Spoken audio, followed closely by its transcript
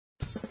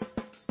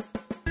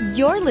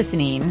You're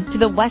listening to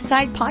the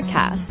Westside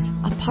Podcast,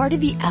 a part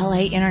of the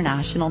LA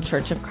International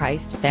Church of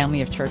Christ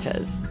family of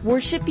churches,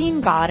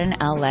 worshiping God in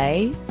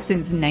LA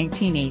since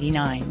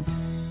 1989.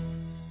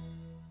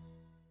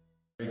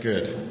 Very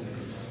good.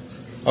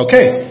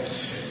 Okay.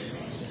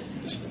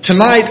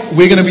 Tonight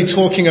we're going to be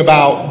talking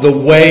about the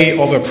Way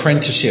of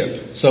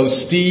Apprenticeship. So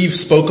Steve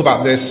spoke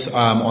about this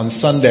on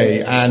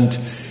Sunday, and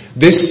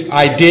this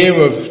idea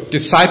of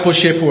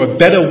discipleship, or a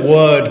better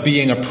word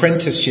being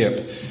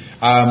apprenticeship,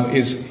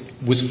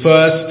 was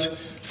first,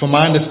 from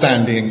my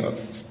understanding,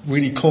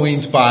 really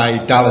coined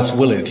by Dallas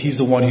Willard. He's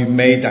the one who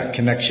made that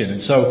connection. And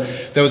so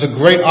there was a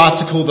great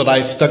article that I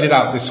studied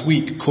out this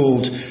week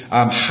called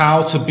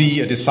How to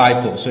Be a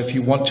Disciple. So if you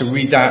want to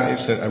read that,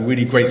 it's a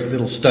really great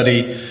little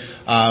study.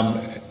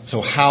 So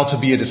How to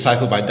Be a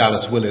Disciple by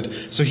Dallas Willard.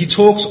 So he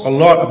talks a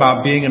lot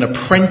about being an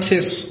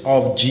apprentice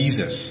of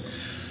Jesus.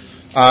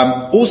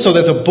 Also,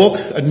 there's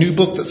a new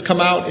book that's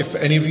come out. If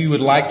any of you would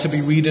like to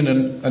be reading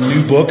a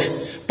new book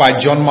by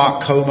John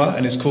Mark Comer,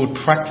 and it's called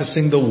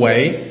Practicing the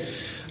Way.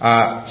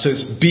 So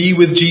it's be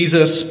with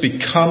Jesus,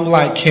 become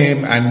like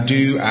him, and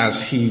do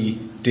as he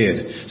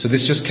did. So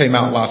this just came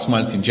out last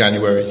month in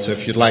January. So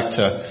if you'd like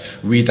to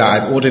read that,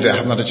 I've ordered it. I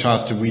haven't had a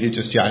chance to read it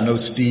just yet. I know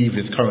Steve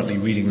is currently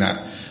reading that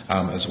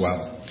as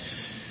well.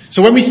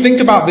 So when we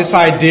think about this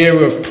idea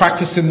of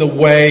practicing the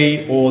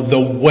way, or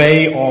the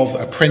way of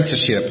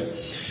apprenticeship,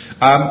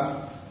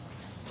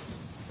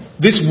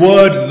 this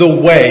word,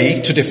 the way,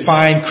 to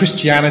define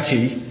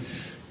Christianity,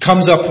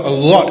 comes up a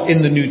lot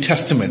in the New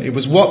Testament. It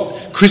was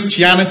what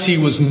Christianity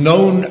was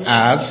known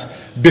as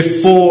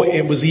before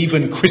it was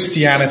even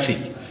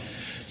Christianity.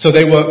 So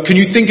can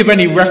you think of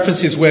any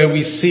references where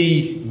we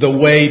see the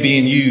way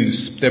being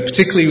used? There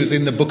particularly was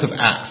in the book of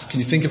Acts.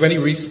 Can you think of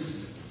any, Reese?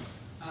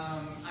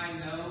 I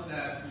know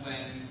that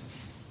when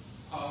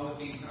Paul was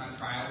being put on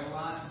trial a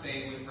lot,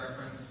 they would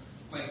reference,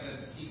 like,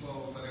 the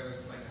people, whether it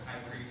was like the high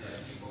priest,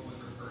 people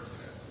would refer to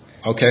it as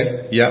the way.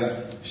 Okay,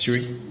 yeah.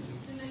 Shuri?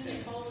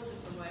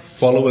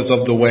 Followers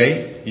of the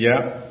way,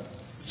 yeah.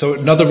 So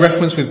another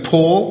reference with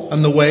Paul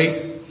and the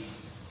way.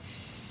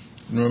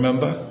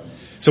 Remember?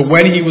 So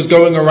when he was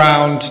going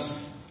around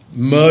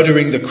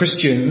murdering the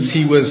Christians,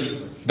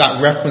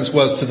 that reference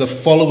was to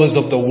the followers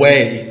of the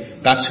way.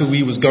 That's who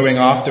he was going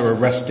after,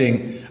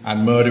 arresting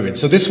and murdering.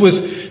 So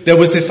there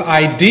was this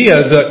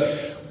idea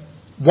that,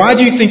 why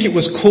do you think it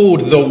was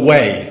called the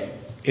way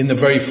in the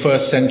very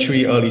first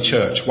century early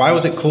church? Why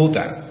was it called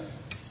that?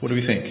 What do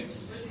we think,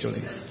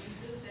 Jolie?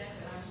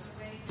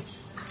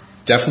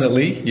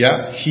 Definitely,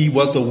 yeah. He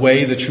was the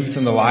way, the truth,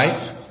 and the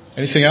life.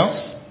 Anything else?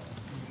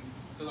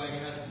 So like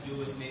it has to do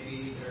with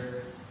maybe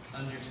their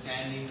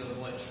understanding of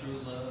what true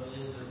love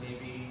is, or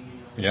maybe,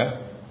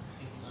 yeah.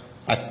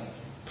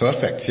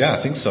 Perfect, yeah,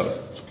 I think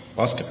so.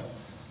 Oscar?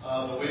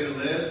 The way to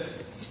live.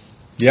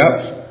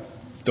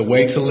 Yep. The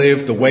way to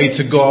live, the way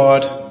to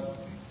God.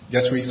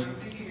 Yes, Reese? I'm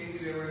thinking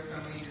maybe there were so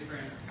many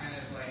different kind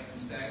of like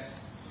sects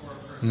or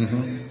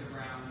perspectives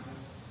around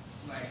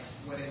like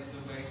what is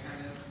the way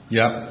kind of.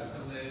 Yep.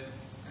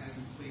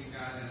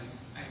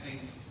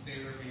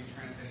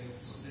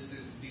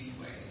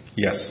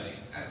 Yes.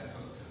 As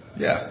opposed to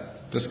the... Yeah,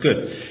 that's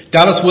good.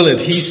 Dallas Willard,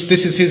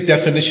 this is his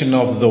definition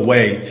of the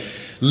way.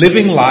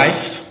 Living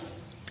life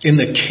in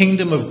the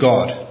kingdom of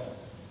God.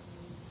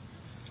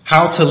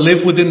 How to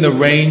live within the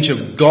range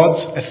of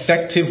God's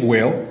effective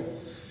will,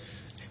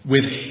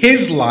 with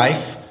his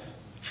life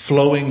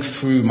flowing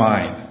through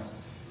mine.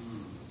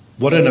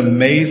 What an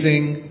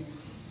amazing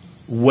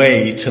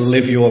way to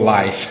live your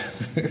life.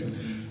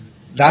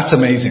 That's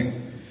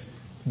amazing.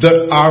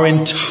 That our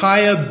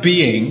entire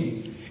being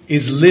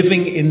is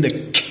living in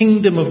the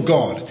kingdom of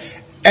God.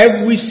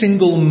 Every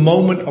single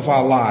moment of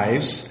our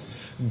lives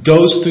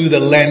goes through the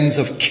lens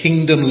of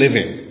kingdom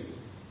living.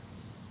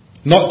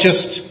 Not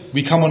just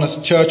we come on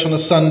a church on a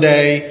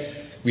Sunday,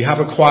 we have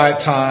a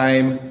quiet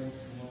time,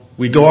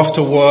 we go off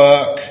to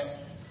work,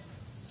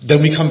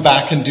 then we come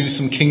back and do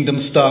some kingdom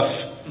stuff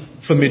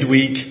for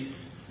midweek.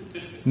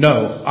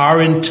 No, our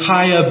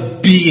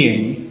entire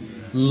being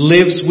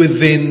lives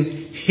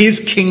within his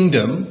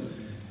kingdom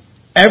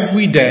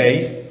every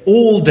day,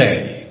 all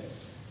day.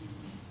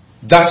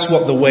 That's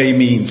what the way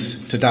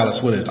means to Dallas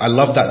Willard. I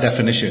love that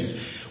definition.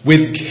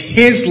 With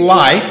his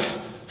life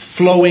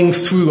flowing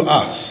through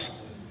us.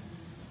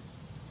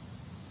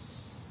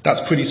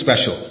 That's pretty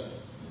special.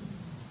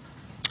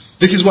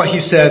 This is what he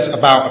says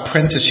about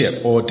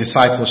apprenticeship or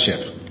discipleship.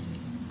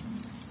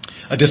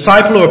 A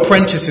disciple or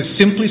apprentice is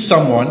simply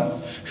someone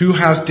who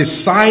has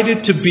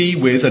decided to be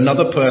with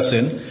another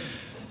person,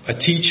 a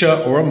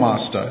teacher or a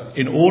master,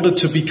 in order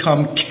to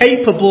become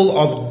capable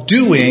of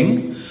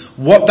doing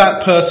what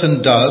that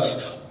person does,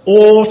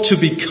 or to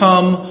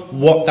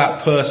become what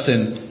that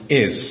person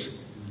is.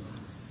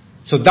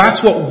 So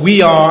that's what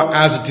we are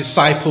as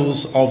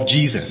disciples of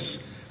Jesus.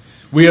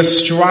 We are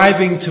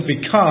striving to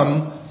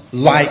become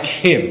like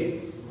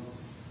him.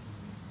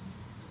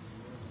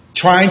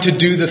 Trying to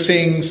do the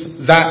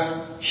things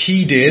that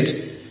he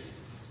did,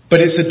 but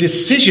it's a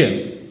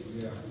decision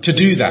to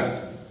do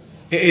that.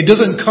 It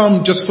doesn't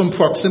come just from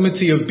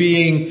proximity of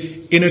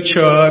being in a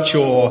church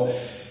or,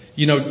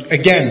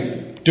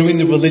 again, doing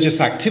the religious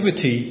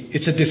activity.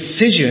 It's a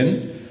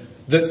decision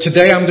that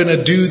today I'm going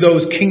to do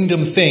those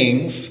kingdom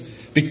things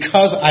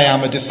because I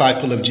am a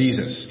disciple of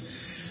Jesus.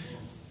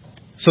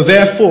 So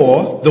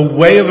therefore, the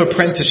way of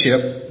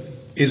apprenticeship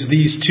is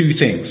these two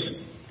things.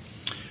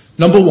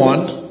 Number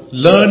one,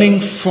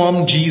 learning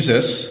from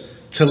Jesus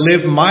to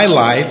live my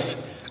life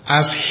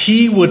as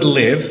he would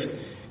live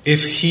if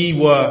he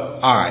were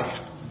I.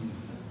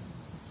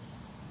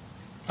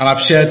 And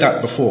I've shared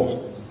that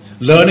before.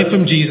 Learning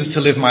from Jesus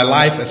to live my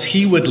life as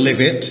he would live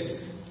it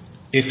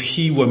if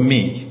he were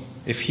me,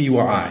 if he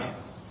were I.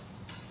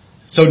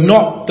 So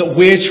not that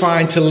we're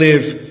trying to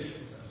live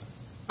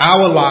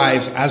our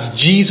lives as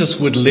Jesus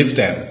would live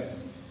them.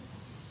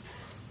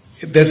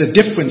 There's a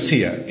difference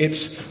here.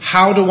 It's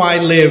how do I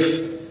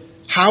live,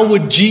 how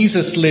would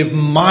Jesus live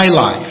my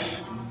life?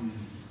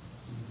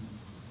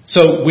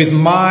 So with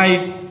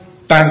my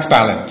bank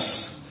balance,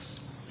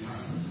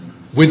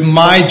 with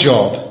my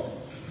job,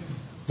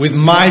 with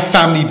my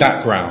family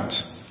background,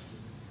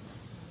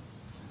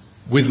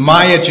 with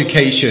my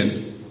education.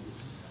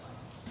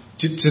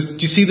 Do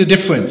you see the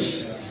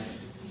difference?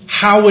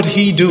 How would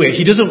he do it?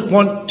 He doesn't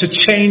want to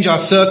change our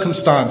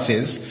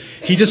circumstances.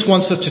 He just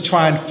wants us to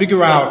try and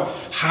figure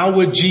out how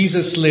would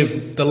Jesus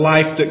live the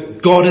life that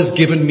God has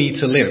given me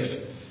to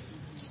live.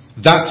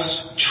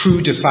 That's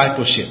true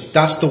discipleship.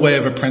 That's the way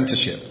of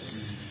apprenticeship.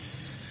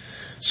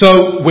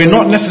 So we're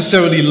not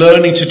necessarily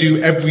learning to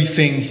do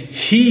everything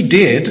he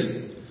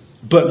did,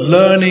 but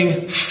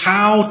learning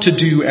how to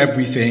do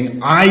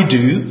everything I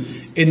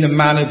do in the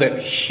manner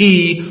that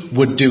he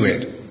would do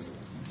it.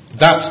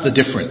 That's the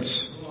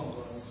difference.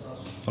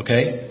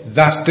 Okay?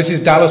 This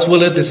is Dallas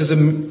Willard. This is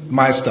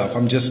my stuff.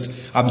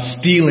 I'm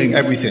stealing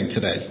everything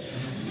today.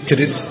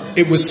 Because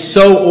it was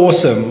so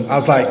awesome.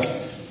 I was like,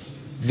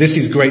 this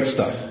is great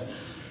stuff.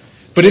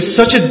 But it's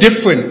such a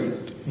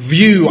different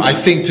view,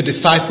 I think, to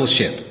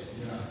discipleship.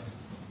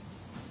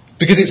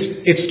 Because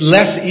it's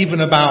less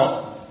even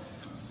about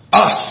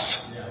us.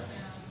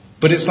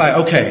 But it's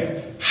like,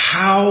 okay,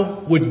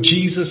 how would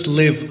Jesus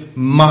live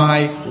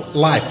my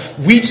life?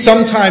 We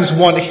sometimes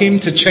want him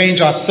to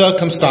change our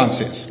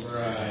circumstances.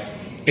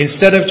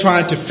 Instead of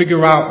trying to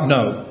figure out,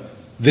 no,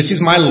 this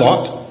is my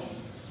lot.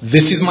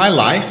 This is my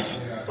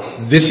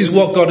life. This is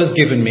what God has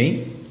given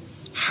me.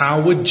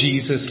 How would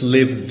Jesus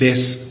live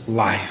this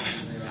life?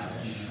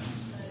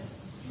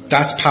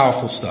 That's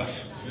powerful stuff.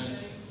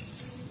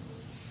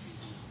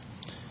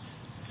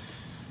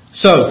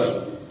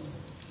 So,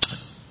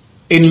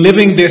 in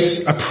living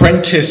this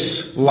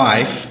apprentice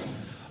life,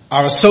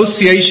 our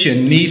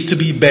association needs to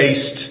be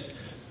based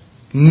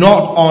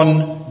not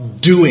on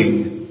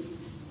doing.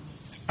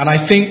 And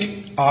I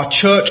think our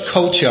church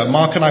culture,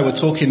 Mark and I were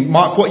talking.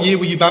 Mark, what year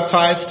were you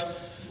baptized?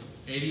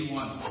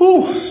 81.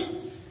 Whew,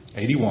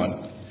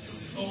 81.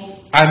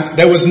 And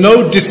there was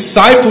no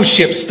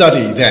discipleship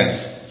study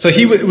then. So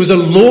it was a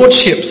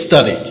lordship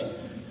study,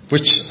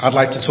 which I'd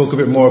like to talk a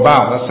bit more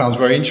about. That sounds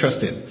very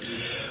interesting.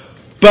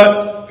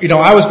 But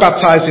I was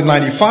baptized in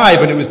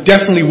 95 and it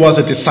definitely was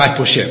a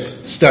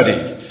discipleship study.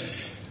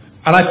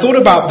 And I thought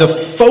about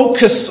the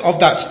focus of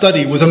that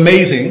study was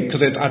amazing because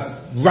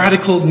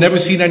radical,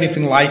 never seen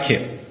anything like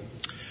it.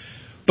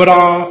 But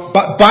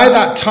by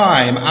that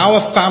time,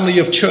 our family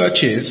of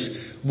churches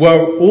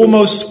were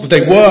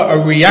a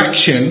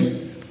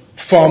reaction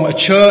from a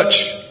church,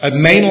 a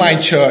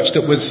mainline church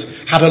that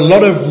had a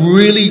lot of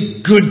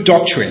really good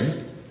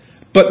doctrine,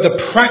 but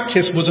the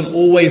practice wasn't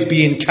always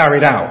being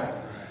carried out.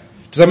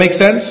 Does that make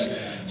sense?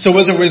 So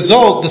as a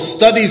result, the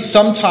studies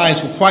sometimes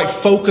were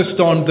quite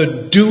focused on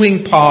the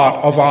doing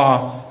part of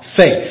our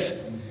faith.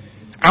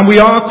 And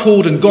we are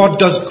called, and God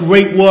does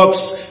great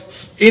works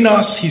in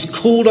us. He's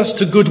called us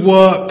to good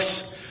works.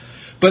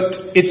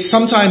 But it's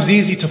sometimes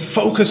easy to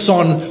focus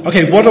on,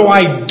 okay, what do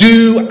I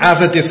do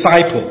as a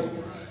disciple?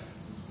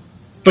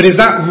 But is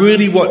that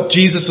really what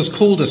Jesus has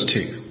called us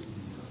to?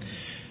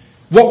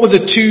 What were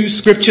the two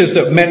scriptures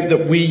that meant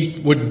that we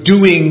were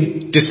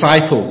doing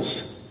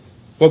disciples?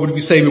 What would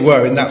we say we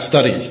were in that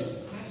study?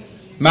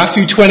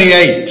 Matthew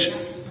 28.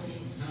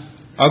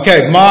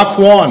 Okay, Mark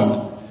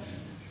 1.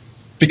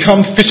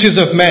 Become fishers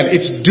of men.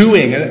 It's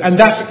doing. And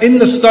that's in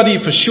the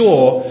study for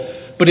sure.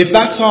 But if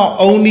that's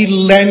our only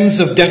lens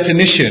of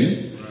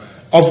definition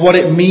of what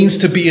it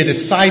means to be a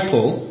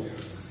disciple,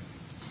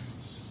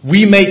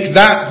 we make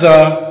that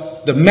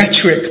the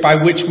metric by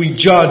which we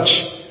judge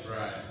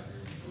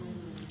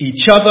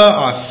each other,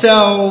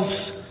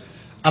 ourselves.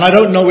 And I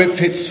don't know if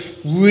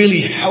it's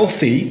really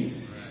healthy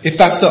if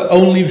that's the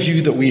only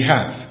view that we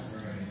have.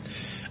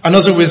 And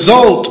as a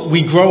result,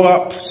 we grow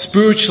up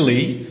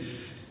spiritually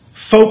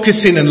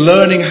focusing and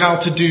learning how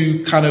to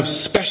do kind of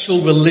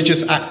special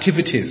religious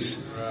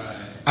activities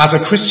as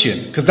a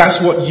Christian, because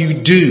that's what you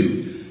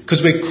do,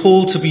 because we're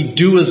called to be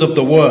doers of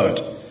the word.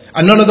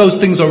 And none of those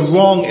things are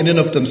wrong in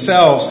and of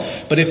themselves,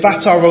 but if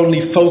that's our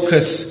only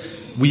focus,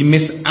 we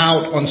miss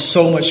out on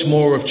so much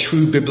more of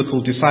true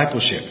biblical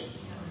discipleship.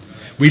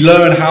 We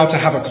learn how to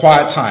have a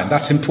quiet time.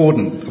 That's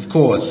important, of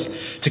course.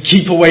 To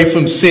keep away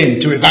from sin,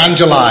 to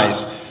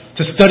evangelize, to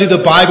to study the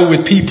Bible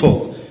with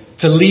people,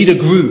 to lead a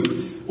group.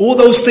 All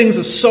those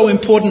things are so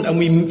important, and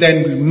we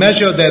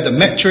measure, they're the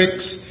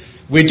metrics.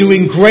 We're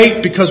doing great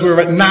because we're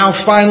now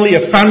finally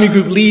a family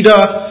group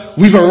leader.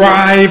 We've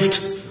arrived.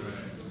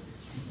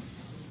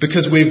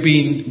 Because we've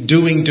been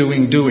doing.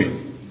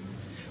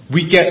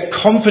 We get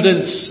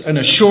confidence and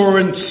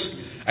assurance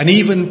and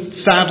even,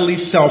 sadly,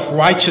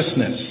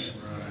 self-righteousness.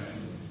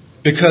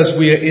 Because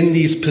we are in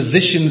these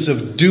positions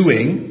of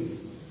doing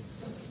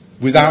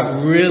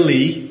without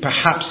really,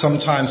 perhaps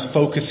sometimes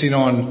focusing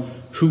on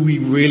who we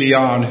really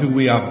are and who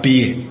we are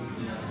being.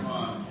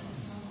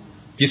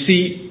 You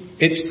see,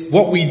 it's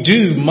what we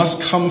do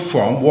must come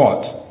from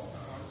what?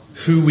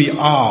 Who we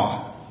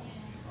are.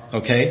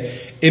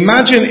 Okay?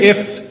 Imagine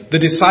if the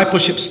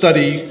discipleship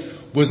study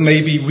was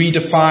maybe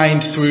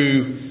redefined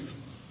through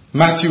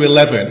Matthew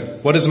 11.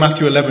 What does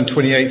Matthew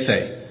 11:28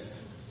 say?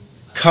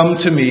 Come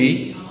to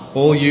me,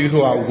 all you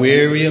who are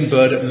weary and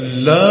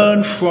burdened,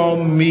 learn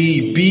from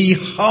me, be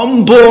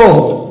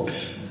humble,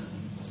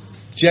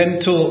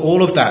 gentle,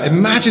 all of that.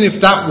 Imagine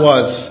if that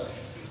was,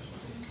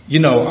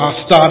 our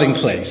starting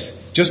place.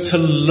 Just to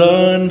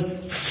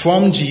learn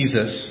from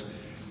Jesus,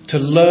 to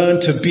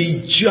learn to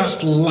be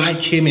just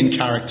like him in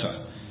character.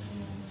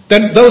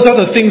 Then those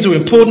other things are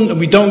important and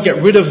we don't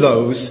get rid of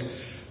those,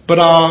 but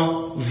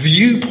our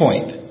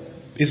viewpoint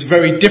is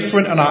very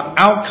different and our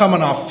outcome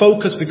and our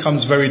focus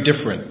becomes very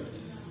different.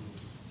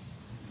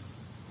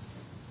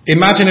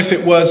 Imagine if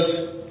it was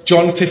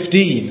John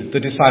 15, the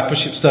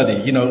discipleship study.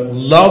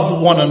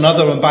 Love one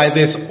another, and by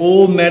this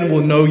all men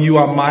will know you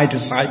are my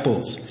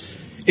disciples.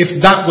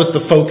 If that was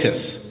the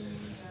focus.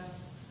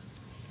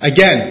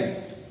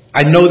 Again,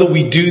 I know that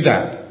we do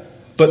that,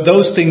 but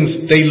those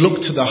things, they look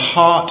to the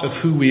heart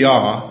of who we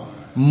are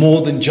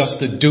more than just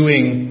the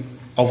doing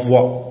of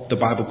what the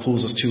Bible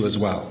calls us to as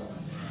well.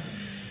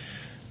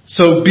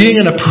 So being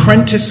an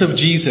apprentice of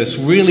Jesus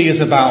really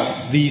is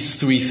about these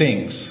three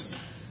things.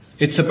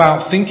 It's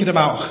about thinking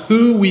about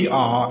who we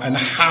are and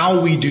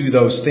how we do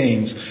those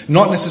things,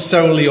 not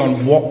necessarily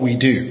on what we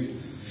do.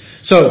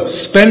 So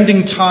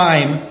spending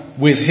time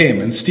with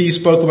him, and Steve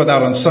spoke about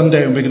that on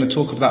Sunday, and we're going to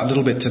talk about that a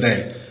little bit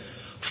today.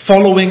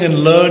 Following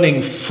and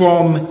learning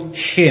from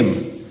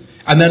him,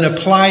 and then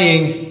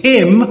applying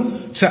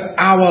him to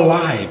our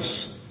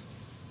lives.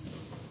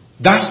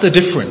 That's the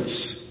difference.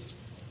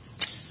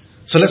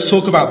 So let's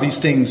talk about these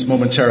things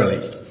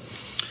momentarily.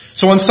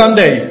 So on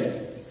Sunday,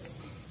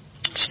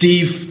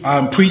 Steve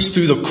preached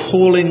through the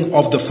calling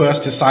of the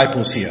first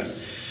disciples here.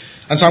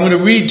 And so I'm going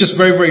to read just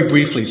very, very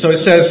briefly. So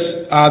it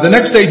says, the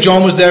next day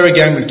John was there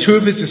again with two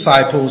of his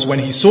disciples.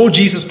 When he saw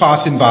Jesus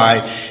passing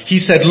by, he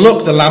said,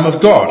 "Look, the Lamb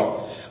of God."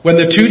 When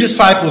the two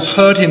disciples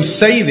heard him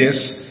say this,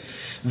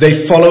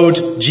 they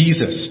followed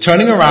Jesus.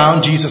 Turning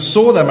around, Jesus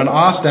saw them and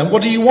asked them,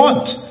 "What do you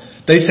want?"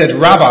 They said,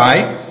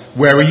 "Rabbi,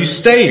 where are you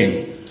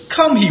staying?"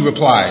 "Come," he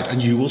replied,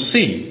 "and you will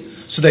see."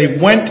 So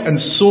they went and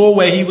saw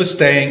where he was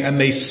staying,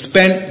 and they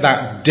spent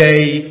that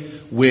day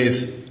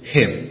with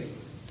him.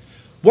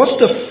 What's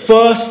the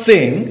first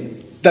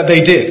thing that they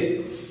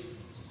did?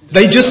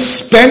 They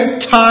just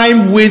spent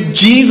time with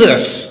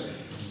Jesus.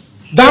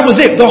 That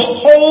was it. The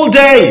whole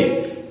day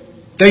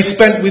they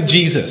spent with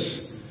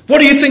Jesus.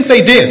 What do you think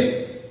they did?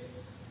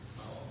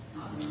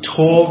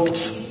 Talked.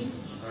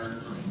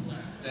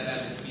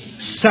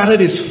 Sat at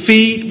his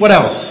feet. What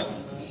else?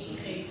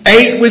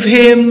 Ate with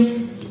him.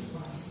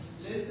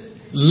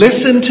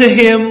 Listened to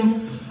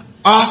him,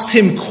 asked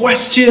him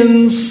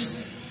questions,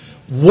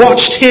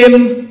 watched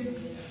him.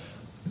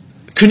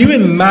 Can you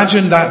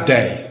imagine that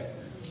day?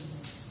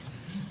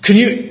 Can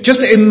you just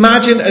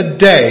imagine a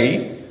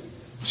day,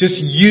 just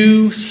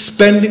you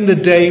spending the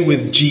day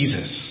with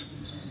Jesus?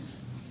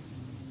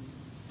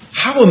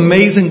 How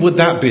amazing would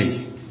that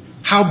be?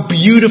 How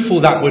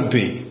beautiful that would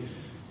be.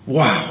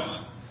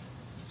 Wow.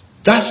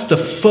 That's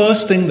the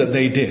first thing that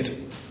they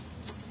did.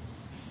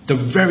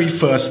 The very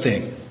first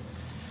thing.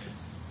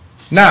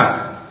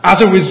 Now,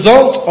 as a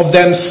result of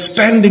them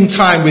spending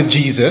time with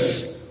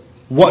Jesus,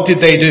 what did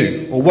they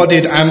do? Or what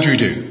did Andrew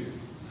do?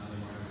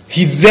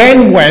 He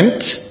then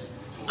went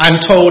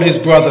and told his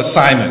brother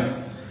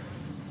Simon.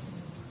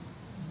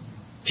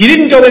 He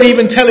didn't go and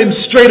even tell him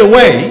straight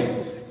away.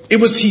 It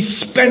was he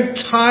spent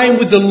time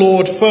with the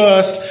Lord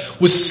first,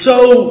 was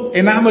so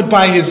enamored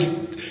by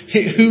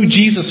who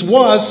Jesus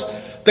was,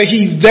 that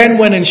he then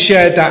went and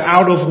shared that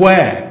out of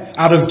where?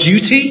 Out of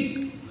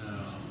duty?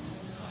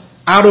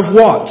 Out of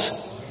what?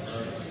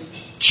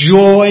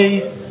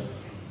 Joy,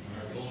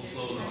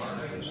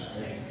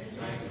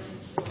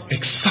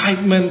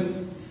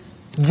 excitement.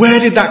 Where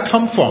did that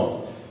come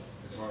from?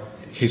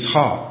 His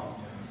heart.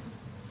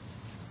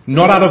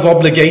 Not out of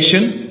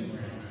obligation,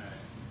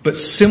 but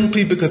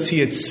simply because he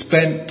had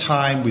spent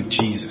time with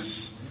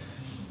Jesus.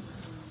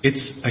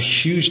 It's a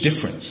huge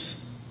difference.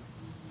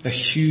 A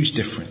huge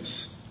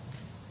difference.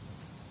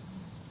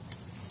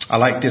 I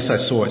like this I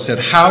saw. It said,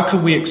 how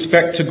can we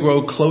expect to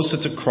grow closer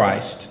to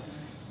Christ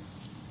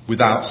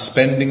without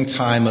spending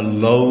time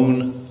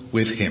alone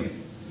with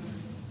him?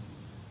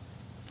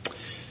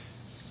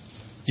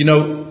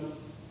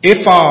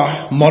 If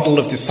our model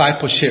of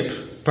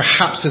discipleship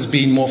perhaps has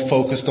been more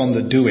focused on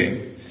the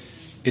doing,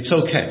 it's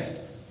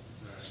okay.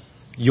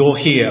 You're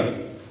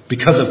here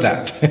because of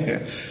that.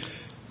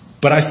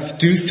 But I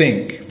do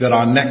think that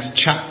our next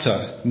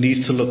chapter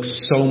needs to look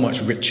so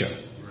much richer.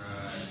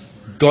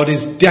 God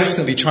is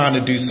definitely trying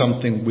to do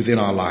something within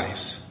our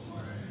lives.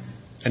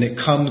 And it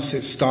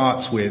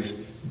starts with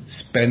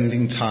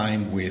spending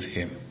time with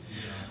Him.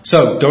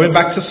 So, going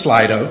back to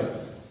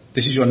Slido,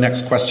 this is your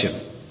next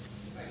question.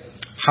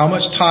 How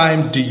much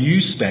time do you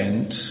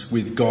spend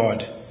with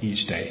God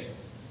each day?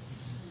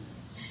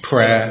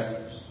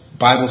 Prayer,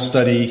 Bible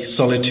study,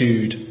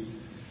 solitude.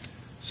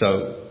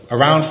 So,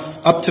 around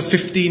up to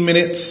 15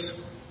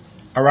 minutes,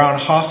 around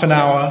half an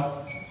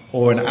hour,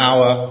 or an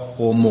hour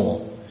or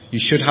more. You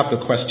should have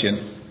the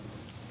question.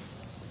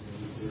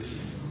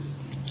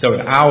 So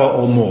an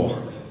hour or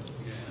more.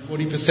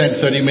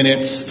 40% 30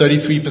 minutes,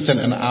 33%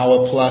 an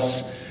hour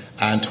plus,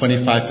 and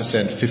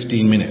 25%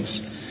 15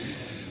 minutes.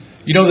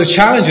 You know, the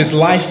challenge is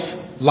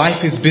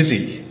life is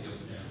busy.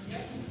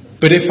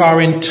 But if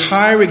our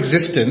entire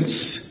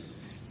existence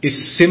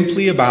is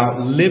simply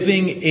about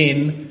living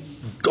in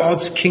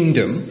God's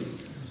kingdom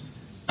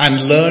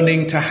and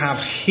learning to have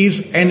His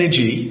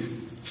energy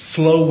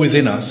flow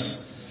within us,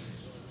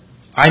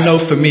 I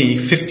know for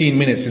me, 15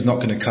 minutes is not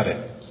going to cut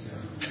it.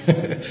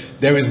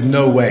 There is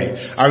no way.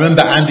 I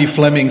remember Andy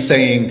Fleming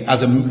saying,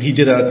 he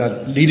did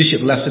a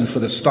leadership lesson for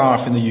the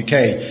staff in the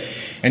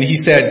UK, and he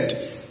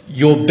said,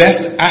 your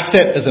best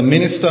asset as a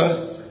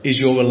minister is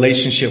your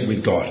relationship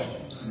with God.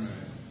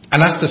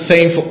 And that's the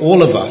same for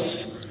all of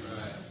us.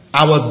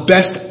 Our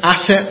best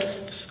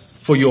asset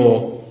for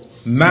your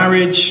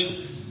marriage,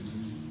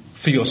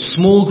 for your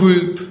small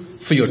group,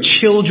 for your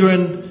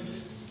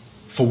children,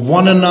 for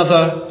one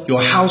another,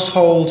 your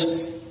household,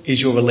 is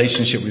your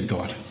relationship with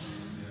God.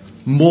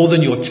 More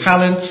than your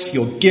talents,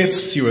 your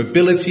gifts, your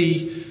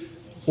ability,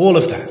 all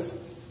of that.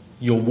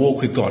 Your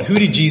walk with God. Who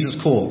did Jesus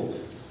call?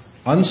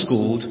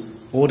 Unschooled,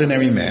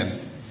 ordinary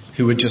men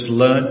who had just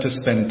learned to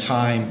spend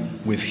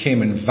time with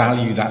Him and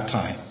value that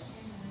time.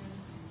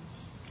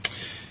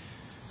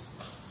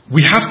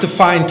 We have to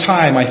find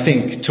time, I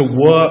think, to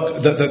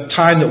work, the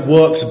time that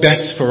works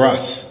best for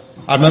us.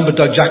 I remember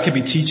Doug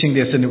Jacoby teaching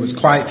this, and it was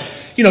quite,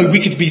 we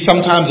could be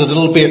sometimes a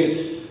little bit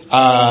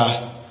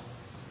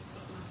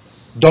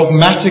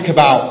dogmatic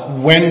about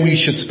when we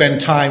should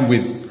spend time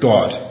with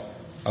God.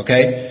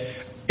 Okay?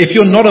 If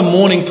you're not a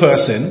morning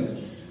person,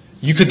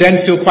 you could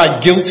then feel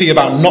quite guilty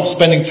about not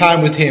spending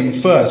time with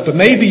Him first. But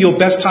maybe your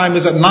best time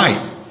is at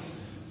night.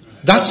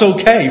 That's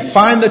okay.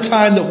 Find the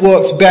time that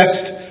works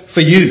best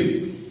for you.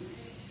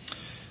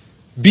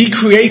 Be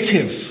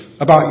creative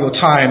about your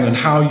time and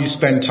how you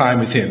spend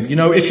time with Him.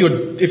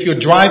 If you're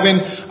driving,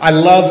 I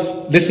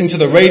love listening to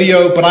the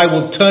radio, but I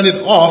will turn it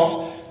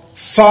off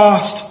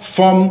fast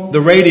from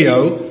the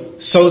radio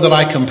so that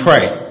I can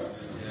pray.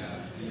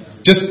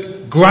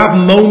 Just grab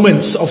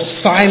moments of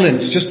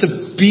silence just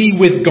to be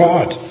with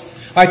God.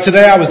 Like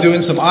today I was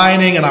doing some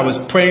ironing and I was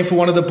praying for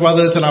one of the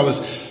brothers, and I was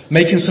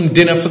making some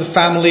dinner for the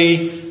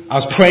family. I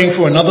was praying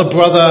for another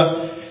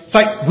brother. It's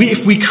like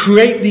if we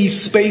create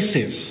these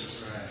spaces,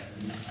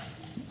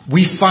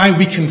 we find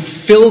we can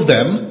fill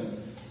them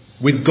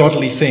with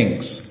godly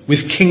things,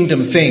 with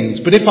kingdom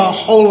things. But if our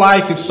whole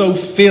life is so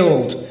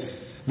filled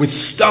with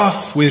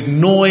stuff, with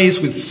noise,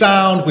 with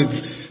sound, with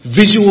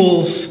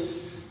visuals,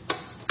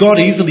 God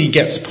easily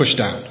gets pushed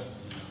out.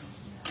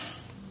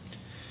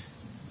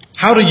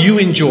 How do you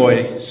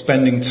enjoy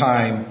spending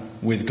time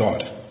with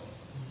God?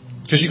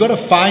 Because you've got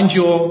to find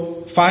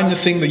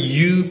the thing that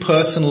you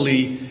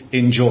personally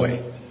enjoy.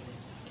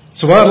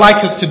 So what I'd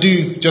like us to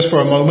do just for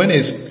a moment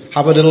is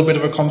have a little bit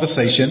of a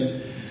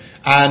conversation,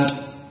 and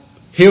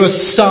here are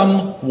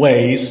some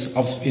ways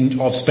of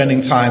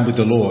spending time with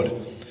the Lord.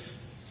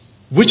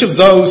 Which of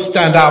those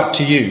stand out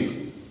to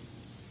you?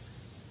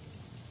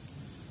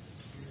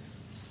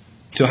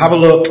 So have a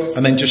look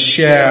and then just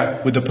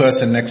share with the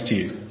person next to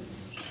you.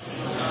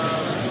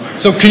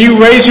 So can you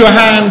raise your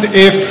hand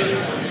if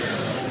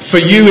for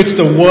you it's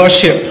the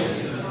worship,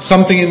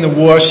 something in the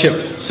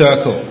worship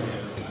circle?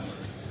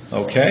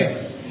 Okay.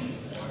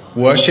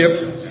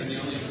 Worship.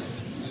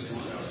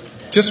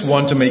 Just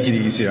one to make it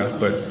easier,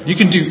 but you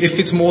can do, if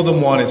it's more than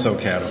one, it's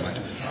okay, I don't mind.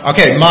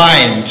 Okay,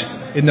 mind.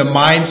 In the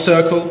mind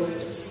circle.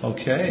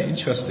 Okay,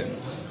 interesting.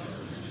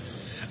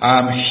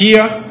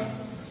 Here.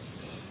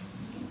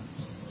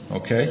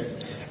 Okay.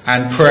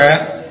 And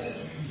prayer.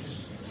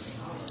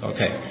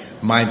 Okay.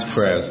 Mind's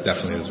prayers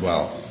definitely as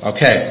well.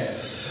 Okay.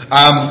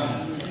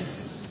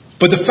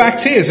 But the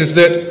fact is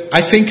that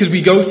I think as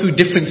we go through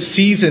different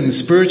seasons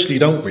spiritually,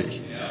 don't we?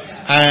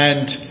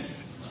 And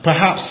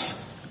perhaps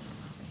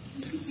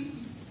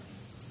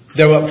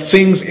there are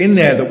things in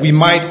there that we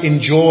might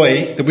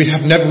enjoy that we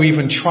have never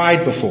even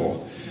tried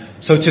before.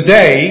 So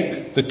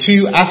today, the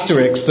two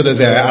asterisks that are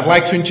there, I'd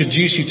like to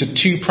introduce you to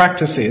two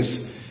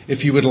practices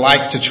if you would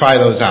like to try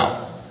those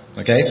out.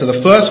 Okay, so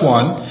the first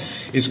one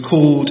is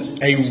called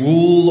a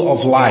rule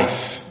of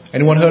life.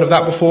 Anyone heard of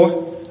that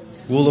before?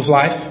 Rule of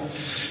life?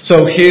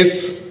 So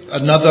here's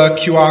another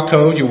QR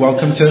code. You're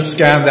welcome to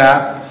scan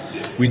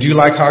that. We do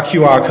like our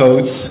QR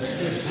codes.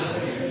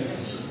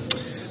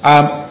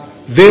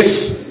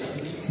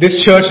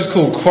 This church is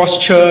called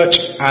Cross Church,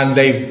 and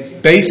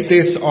they've based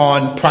this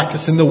on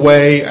Practicing the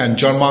Way and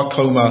John Mark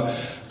Comer.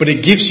 But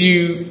it gives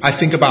you, I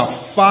think,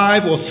 about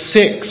 5 or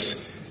 6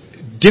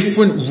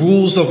 different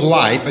rules of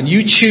life, and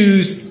you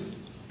choose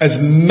as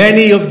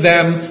many of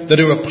them that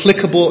are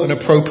applicable and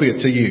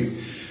appropriate to you.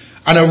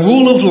 And a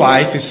rule of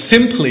life is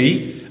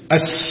simply a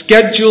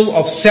schedule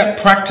of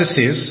set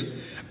practices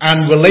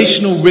and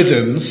relational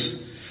rhythms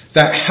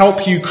that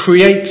help you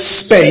create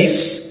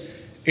space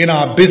in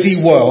our busy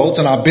world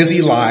and our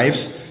busy lives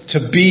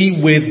to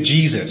be with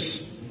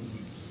Jesus,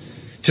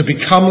 to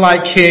become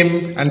like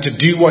Him and to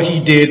do what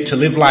He did, to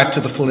live life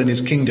to the full in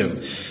His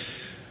kingdom.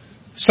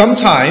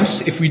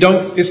 Sometimes, if we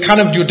don't, it's kind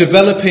of you're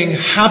developing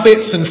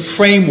habits and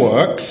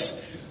frameworks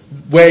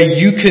where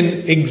you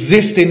can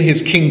exist in His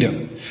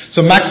kingdom.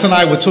 So Max and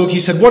I were talking,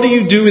 he said, what do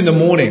you do in the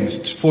mornings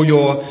for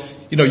your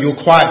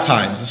quiet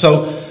times?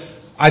 So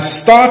I've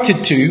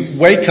started to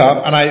wake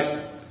up and I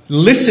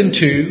listen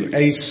to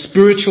a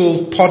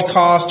spiritual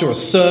podcast or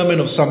a sermon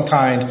of some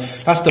kind.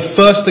 That's the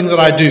first thing that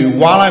I do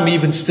while I'm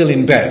even still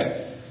in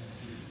bed.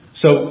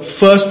 So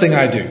first thing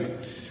I do.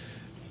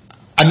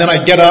 And then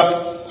I get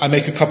up, I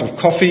make a cup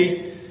of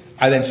coffee,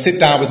 I then sit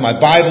down with my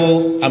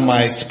Bible and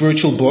my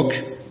spiritual book.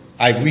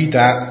 I read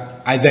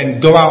that. I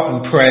then go out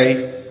and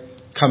pray,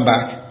 come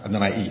back, and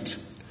then I eat.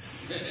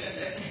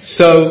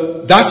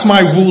 So that's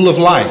my rule of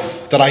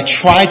life that I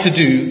try to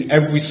do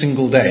every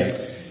single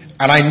day.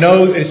 And I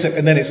know it's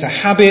a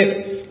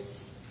habit.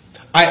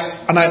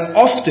 I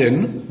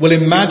often will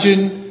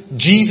imagine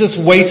Jesus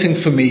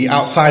waiting for me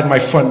outside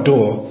my front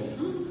door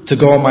to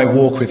go on my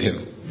walk with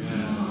Him.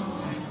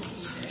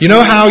 You know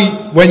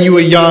how when you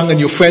were young and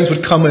your friends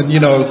would come and,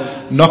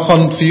 knock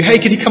on for you, hey,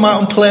 can you come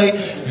out and play?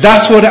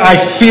 That's what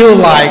I feel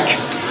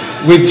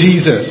like with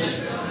Jesus.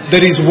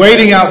 That He's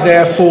waiting out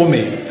there for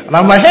me. And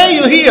I'm like, hey,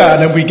 you're here.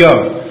 And then we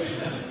go.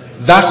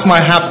 That's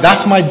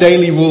my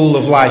daily rule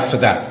of life for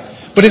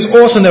that. But it's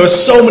awesome. There are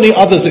so many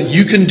others that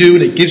you can do,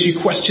 and it gives you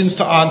questions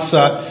to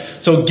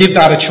answer. So give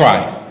that a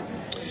try.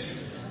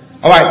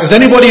 All right. Has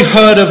anybody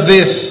heard of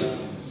this?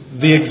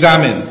 The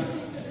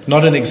Examine.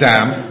 Not an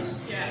exam.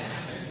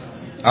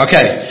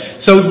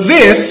 Okay. So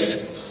this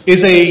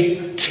is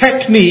a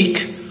technique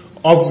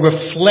of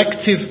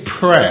reflective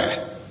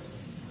prayer.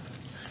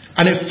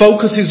 And it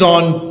focuses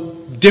on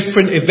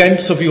different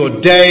events of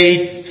your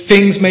day,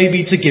 things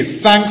maybe to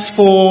give thanks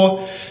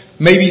for,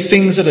 maybe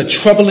things that are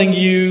troubling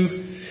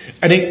you.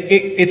 And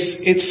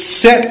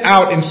it's set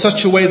out in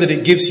such a way that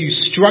it gives you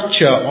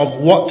structure of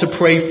what to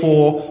pray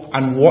for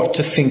and what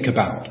to think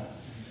about.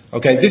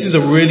 Okay, this is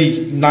a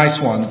really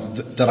nice one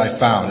that I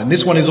found. And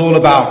this one is all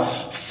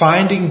about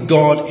finding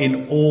God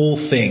in all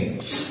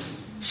things.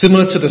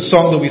 Similar to the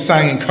song that we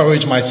sang,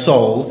 Encourage My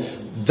Soul,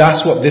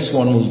 that's what this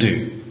one will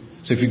do.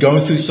 So if you're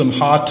going through some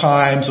hard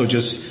times or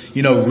just,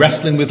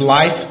 wrestling with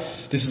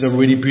life, this is a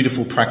really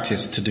beautiful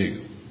practice to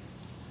do.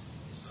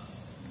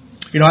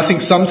 I think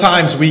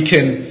sometimes we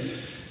can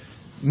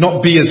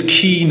not be as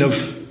keen of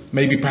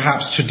maybe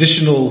perhaps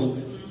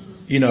traditional,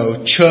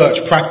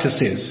 church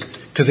practices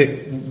because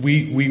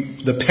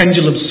the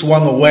pendulum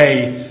swung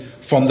away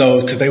from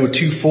those because they were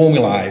too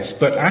formalized.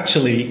 But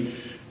actually,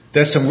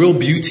 there's some real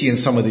beauty in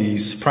some of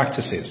these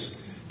practices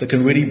that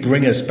can really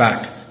bring us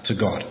back to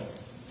God.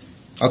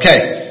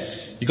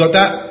 Okay, you got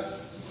that?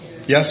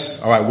 Yes?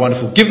 All right,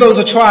 wonderful. Give those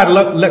a try.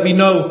 Let me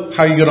know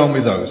how you get on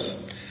with those.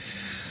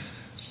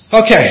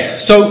 Okay,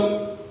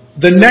 so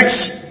the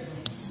next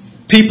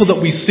people that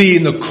we see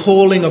in the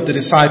calling of the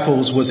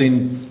disciples was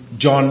in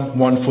John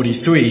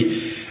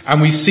 1:43.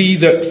 And we see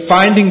that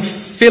finding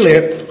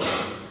Philip,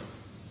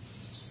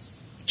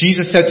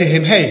 Jesus said to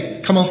him,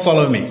 hey, come on,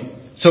 follow me.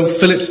 So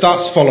Philip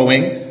starts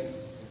following.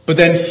 But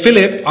then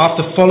Philip,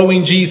 after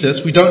following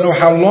Jesus, we don't know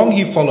how long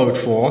he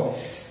followed for.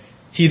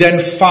 He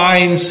then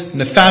finds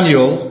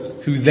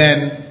Nathanael, who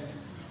then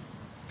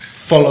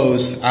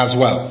follows as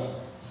well.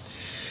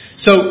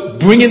 So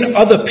bringing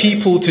other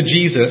people to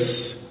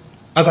Jesus,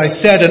 as I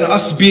said, and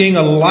us being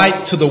a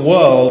light to the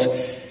world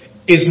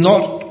is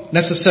not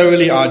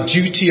necessarily our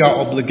duty,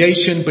 our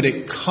obligation, but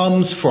it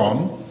comes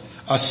from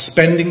us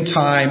spending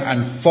time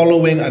and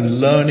following and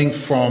learning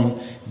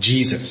from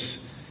Jesus.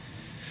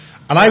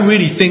 And I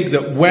really think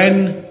that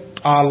when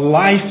our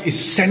life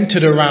is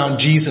centered around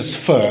Jesus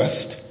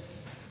first,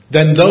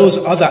 then those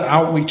other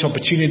outreach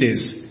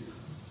opportunities,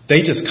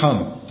 they just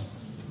come.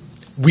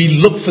 We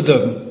look for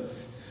them.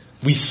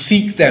 We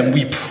seek them.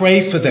 We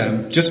pray for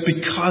them just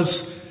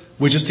because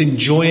we're just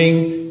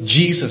enjoying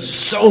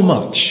Jesus so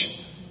much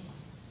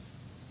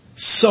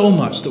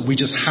that we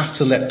just have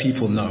to let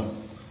people know.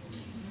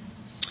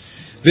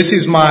 This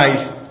is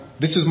my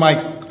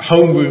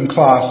homeroom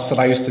class that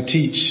I used to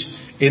teach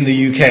in the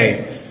UK.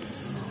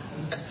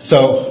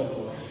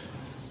 So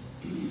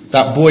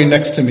that boy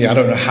next to me, I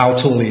don't know how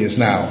tall he is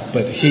now,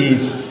 but he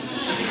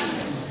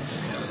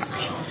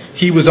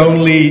was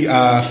only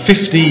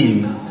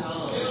 15.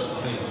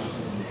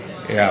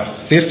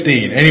 Yeah,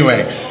 15.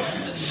 Anyway.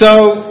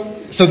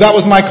 So that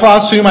was my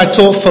classroom. I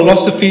taught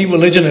philosophy,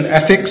 religion, and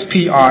ethics,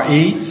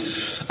 PRE.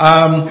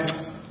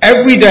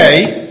 Every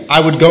day I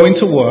would go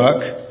into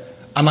work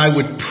and I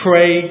would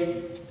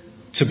pray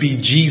to be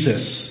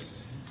Jesus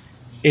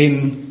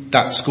in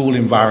that school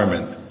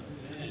environment,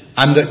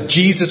 and that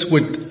Jesus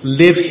would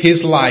live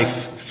his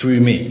life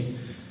through me,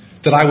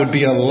 that I would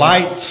be a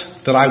light,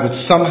 that I would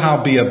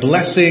somehow be a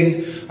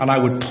blessing, and I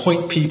would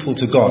point people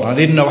to God. I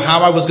didn't know how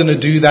I was going to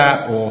do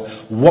that or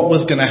what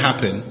was going to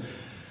happen,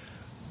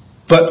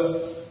 but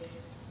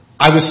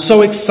I was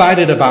so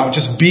excited about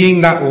just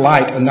being that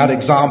light and that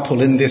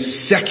example in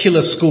this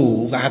secular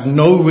school that had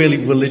no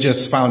really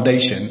religious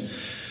foundation,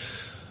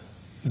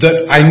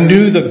 that I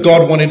knew that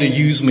God wanted to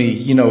use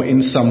me,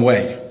 in some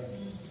way.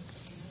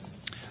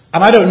 And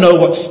I don't know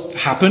what's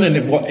happened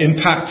and what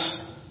impact,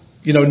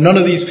 none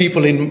of these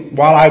people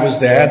while I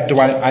was there,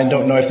 I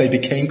don't know if they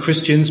became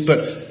Christians, but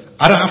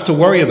I don't have to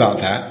worry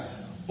about that.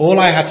 All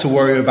I had to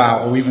worry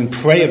about or even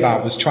pray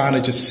about was trying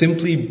to just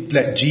simply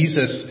let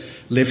Jesus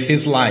live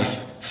his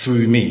life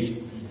through me.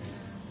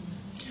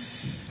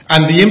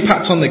 And the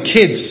impact on the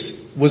kids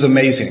was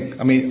amazing.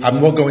 I mean,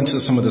 I'm not going into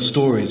some of the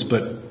stories,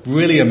 but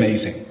really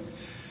amazing.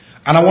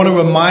 And I want to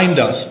remind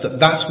us that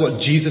that's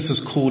what Jesus has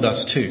called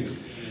us to.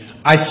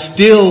 I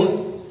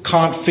still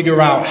can't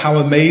figure out how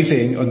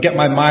amazing or get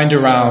my mind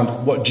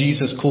around what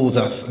Jesus calls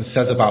us and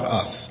says about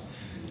us.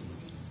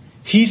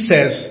 He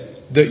says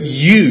that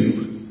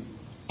you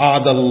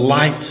are the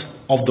light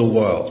of the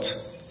world.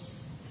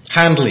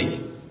 Handley,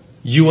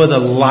 you are the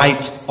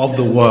light of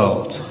the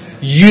world.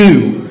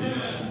 You.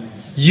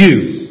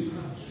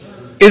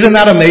 Isn't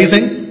that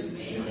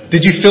amazing?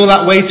 Did you feel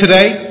that way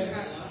today?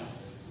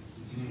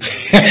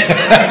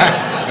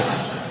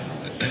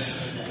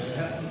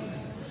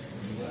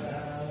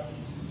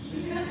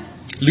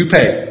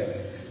 Lupe,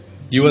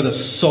 you are the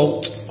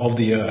salt of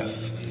the earth.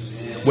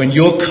 When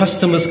your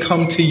customers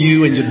come to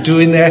you and you're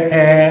doing their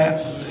hair,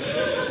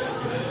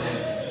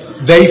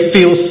 they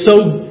feel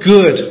so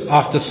good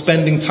after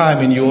spending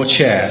time in your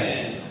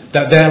chair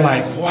that they're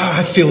like, wow,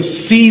 I feel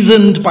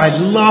seasoned by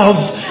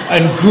love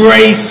and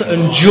grace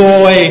and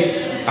joy.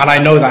 And I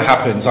know that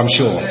happens, I'm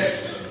sure.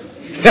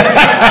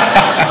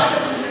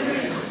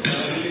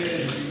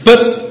 But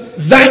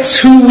that's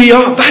who we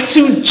are. That's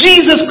who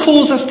Jesus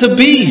calls us to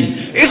be.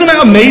 Isn't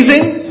that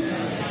amazing?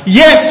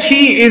 Yes,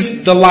 he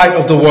is the light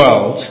of the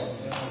world.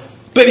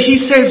 But he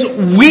says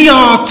we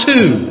are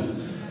too.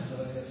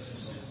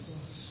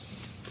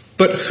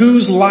 But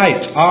whose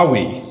light are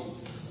we?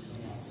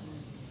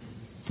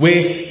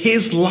 We're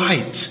his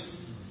light.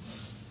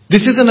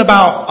 This isn't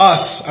about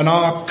us and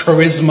our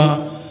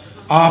charisma,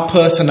 our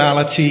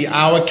personality,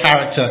 our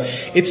character.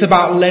 It's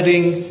about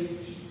letting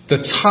the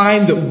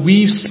time that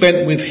we've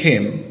spent with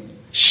him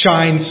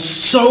shine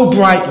so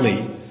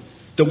brightly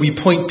that we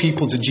point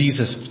people to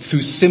Jesus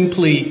through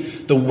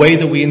simply the way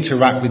that we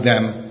interact with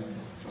them,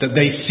 that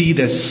they see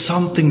there's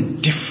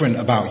something different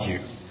about you.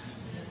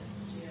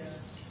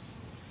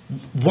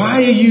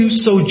 Why are you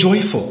so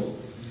joyful?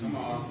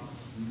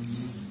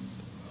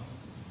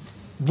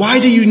 Why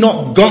do you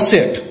not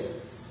gossip?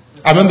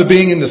 I remember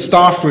being in the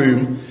staff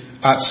room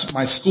at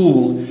my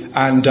school,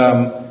 and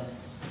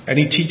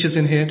any teachers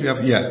in here? Do we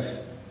have? Yeah.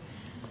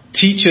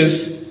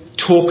 Teachers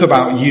talk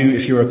about you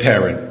if you're a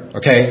parent,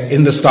 okay?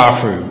 In the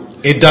staff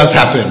room. It does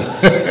happen.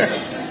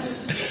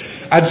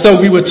 And so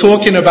we were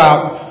talking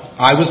about,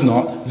 I was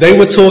not, they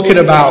were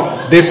talking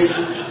about this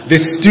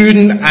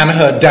student and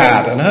her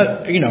dad, and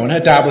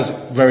her dad was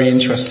very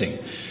interesting.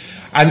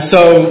 And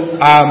so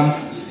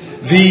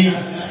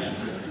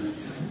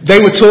they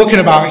were talking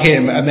about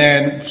him, and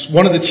then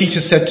one of the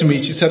teachers said to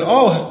me, she said,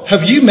 "Oh,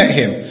 have you met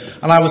him?"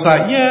 And I was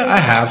like, "Yeah, I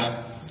have."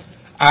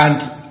 And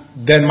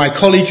then my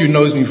colleague who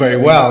knows me very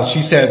well,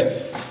 she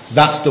said,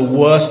 "That's the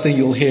worst thing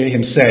you'll hear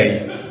him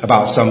say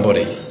about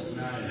somebody."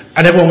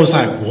 And everyone was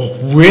like,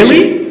 "What,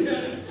 really?"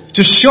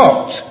 Just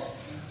shocked.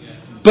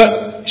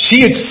 But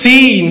she had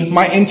seen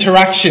my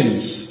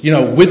interactions,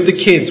 with the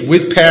kids,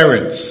 with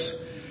parents,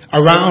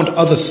 around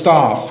other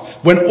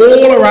staff, when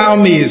all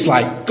around me is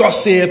like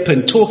gossip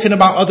and talking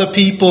about other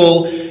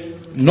people.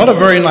 Not a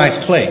very nice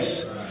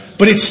place.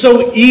 But it's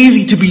so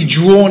easy to be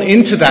drawn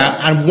into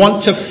that and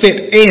want to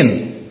fit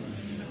in.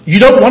 You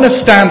don't want to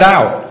stand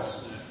out.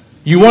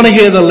 You want to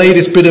hear the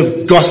latest bit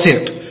of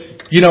gossip,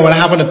 and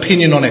have an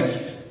opinion on it.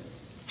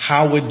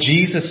 How would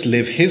Jesus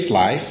live his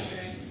life,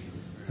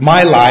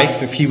 my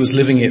life, if he was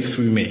living it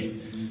through me?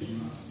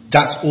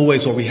 That's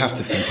always what we have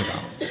to think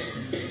about.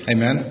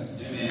 Amen?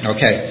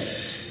 Okay.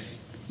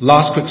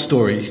 Last quick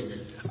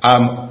story.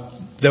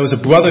 There was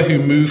a brother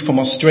who moved from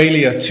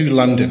Australia to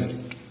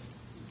London.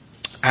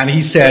 And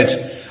he said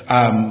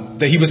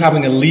that he was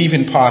having a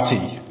leaving party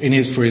in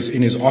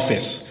his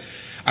office.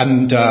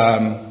 And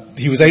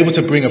he was able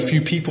to bring a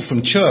few people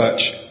from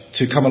church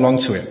to come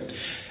along to it.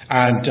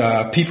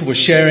 And people were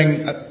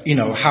sharing,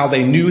 how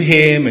they knew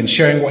him and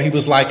sharing what he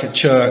was like at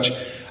church.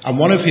 And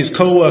one of his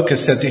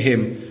co-workers said to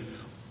him,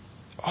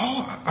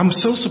 "Oh, I'm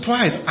so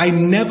surprised. I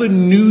never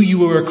knew you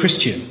were a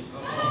Christian."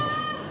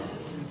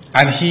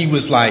 And he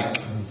was like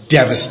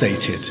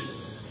devastated.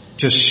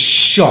 just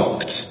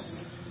shocked.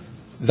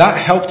 That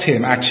helped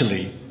him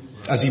actually,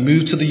 as he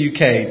moved to the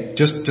UK,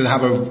 just to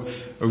have a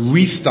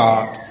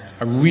restart,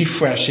 a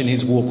refresh in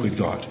his walk with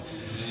God.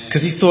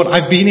 Because he thought,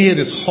 I've been here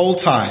this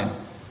whole time,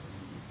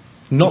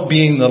 not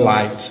being the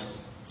light,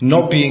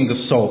 not being the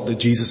salt that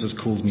Jesus has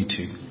called me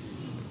to.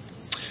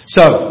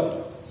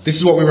 So, this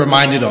is what we're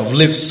reminded of.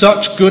 Live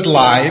such good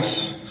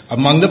lives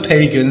among the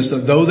pagans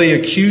that though they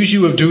accuse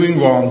you of doing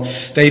wrong,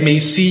 they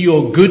may see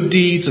your good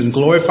deeds and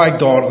glorify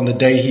God on the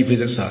day he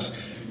visits us.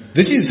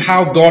 This is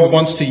how God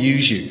wants to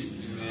use you.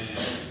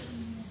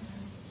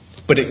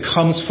 But it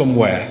comes from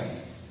where?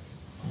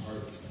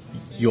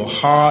 Your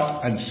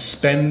heart and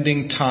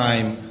spending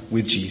time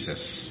with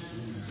Jesus.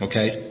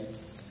 Okay?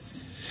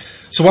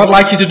 So what I'd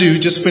like you to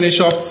do, just finish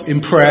off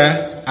in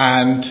prayer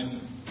and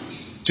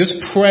just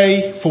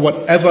pray for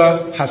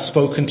whatever has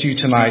spoken to you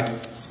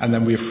tonight, and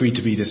then we're free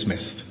to be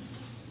dismissed.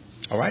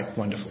 All right?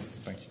 Wonderful.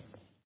 Thank you.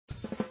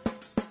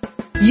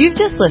 You've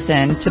just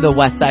listened to the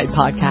Westside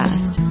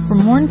Podcast. For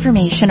more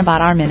information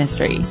about our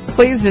ministry,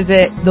 please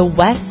visit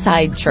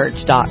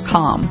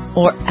thewestsidechurch.com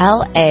or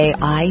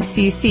laicc.net.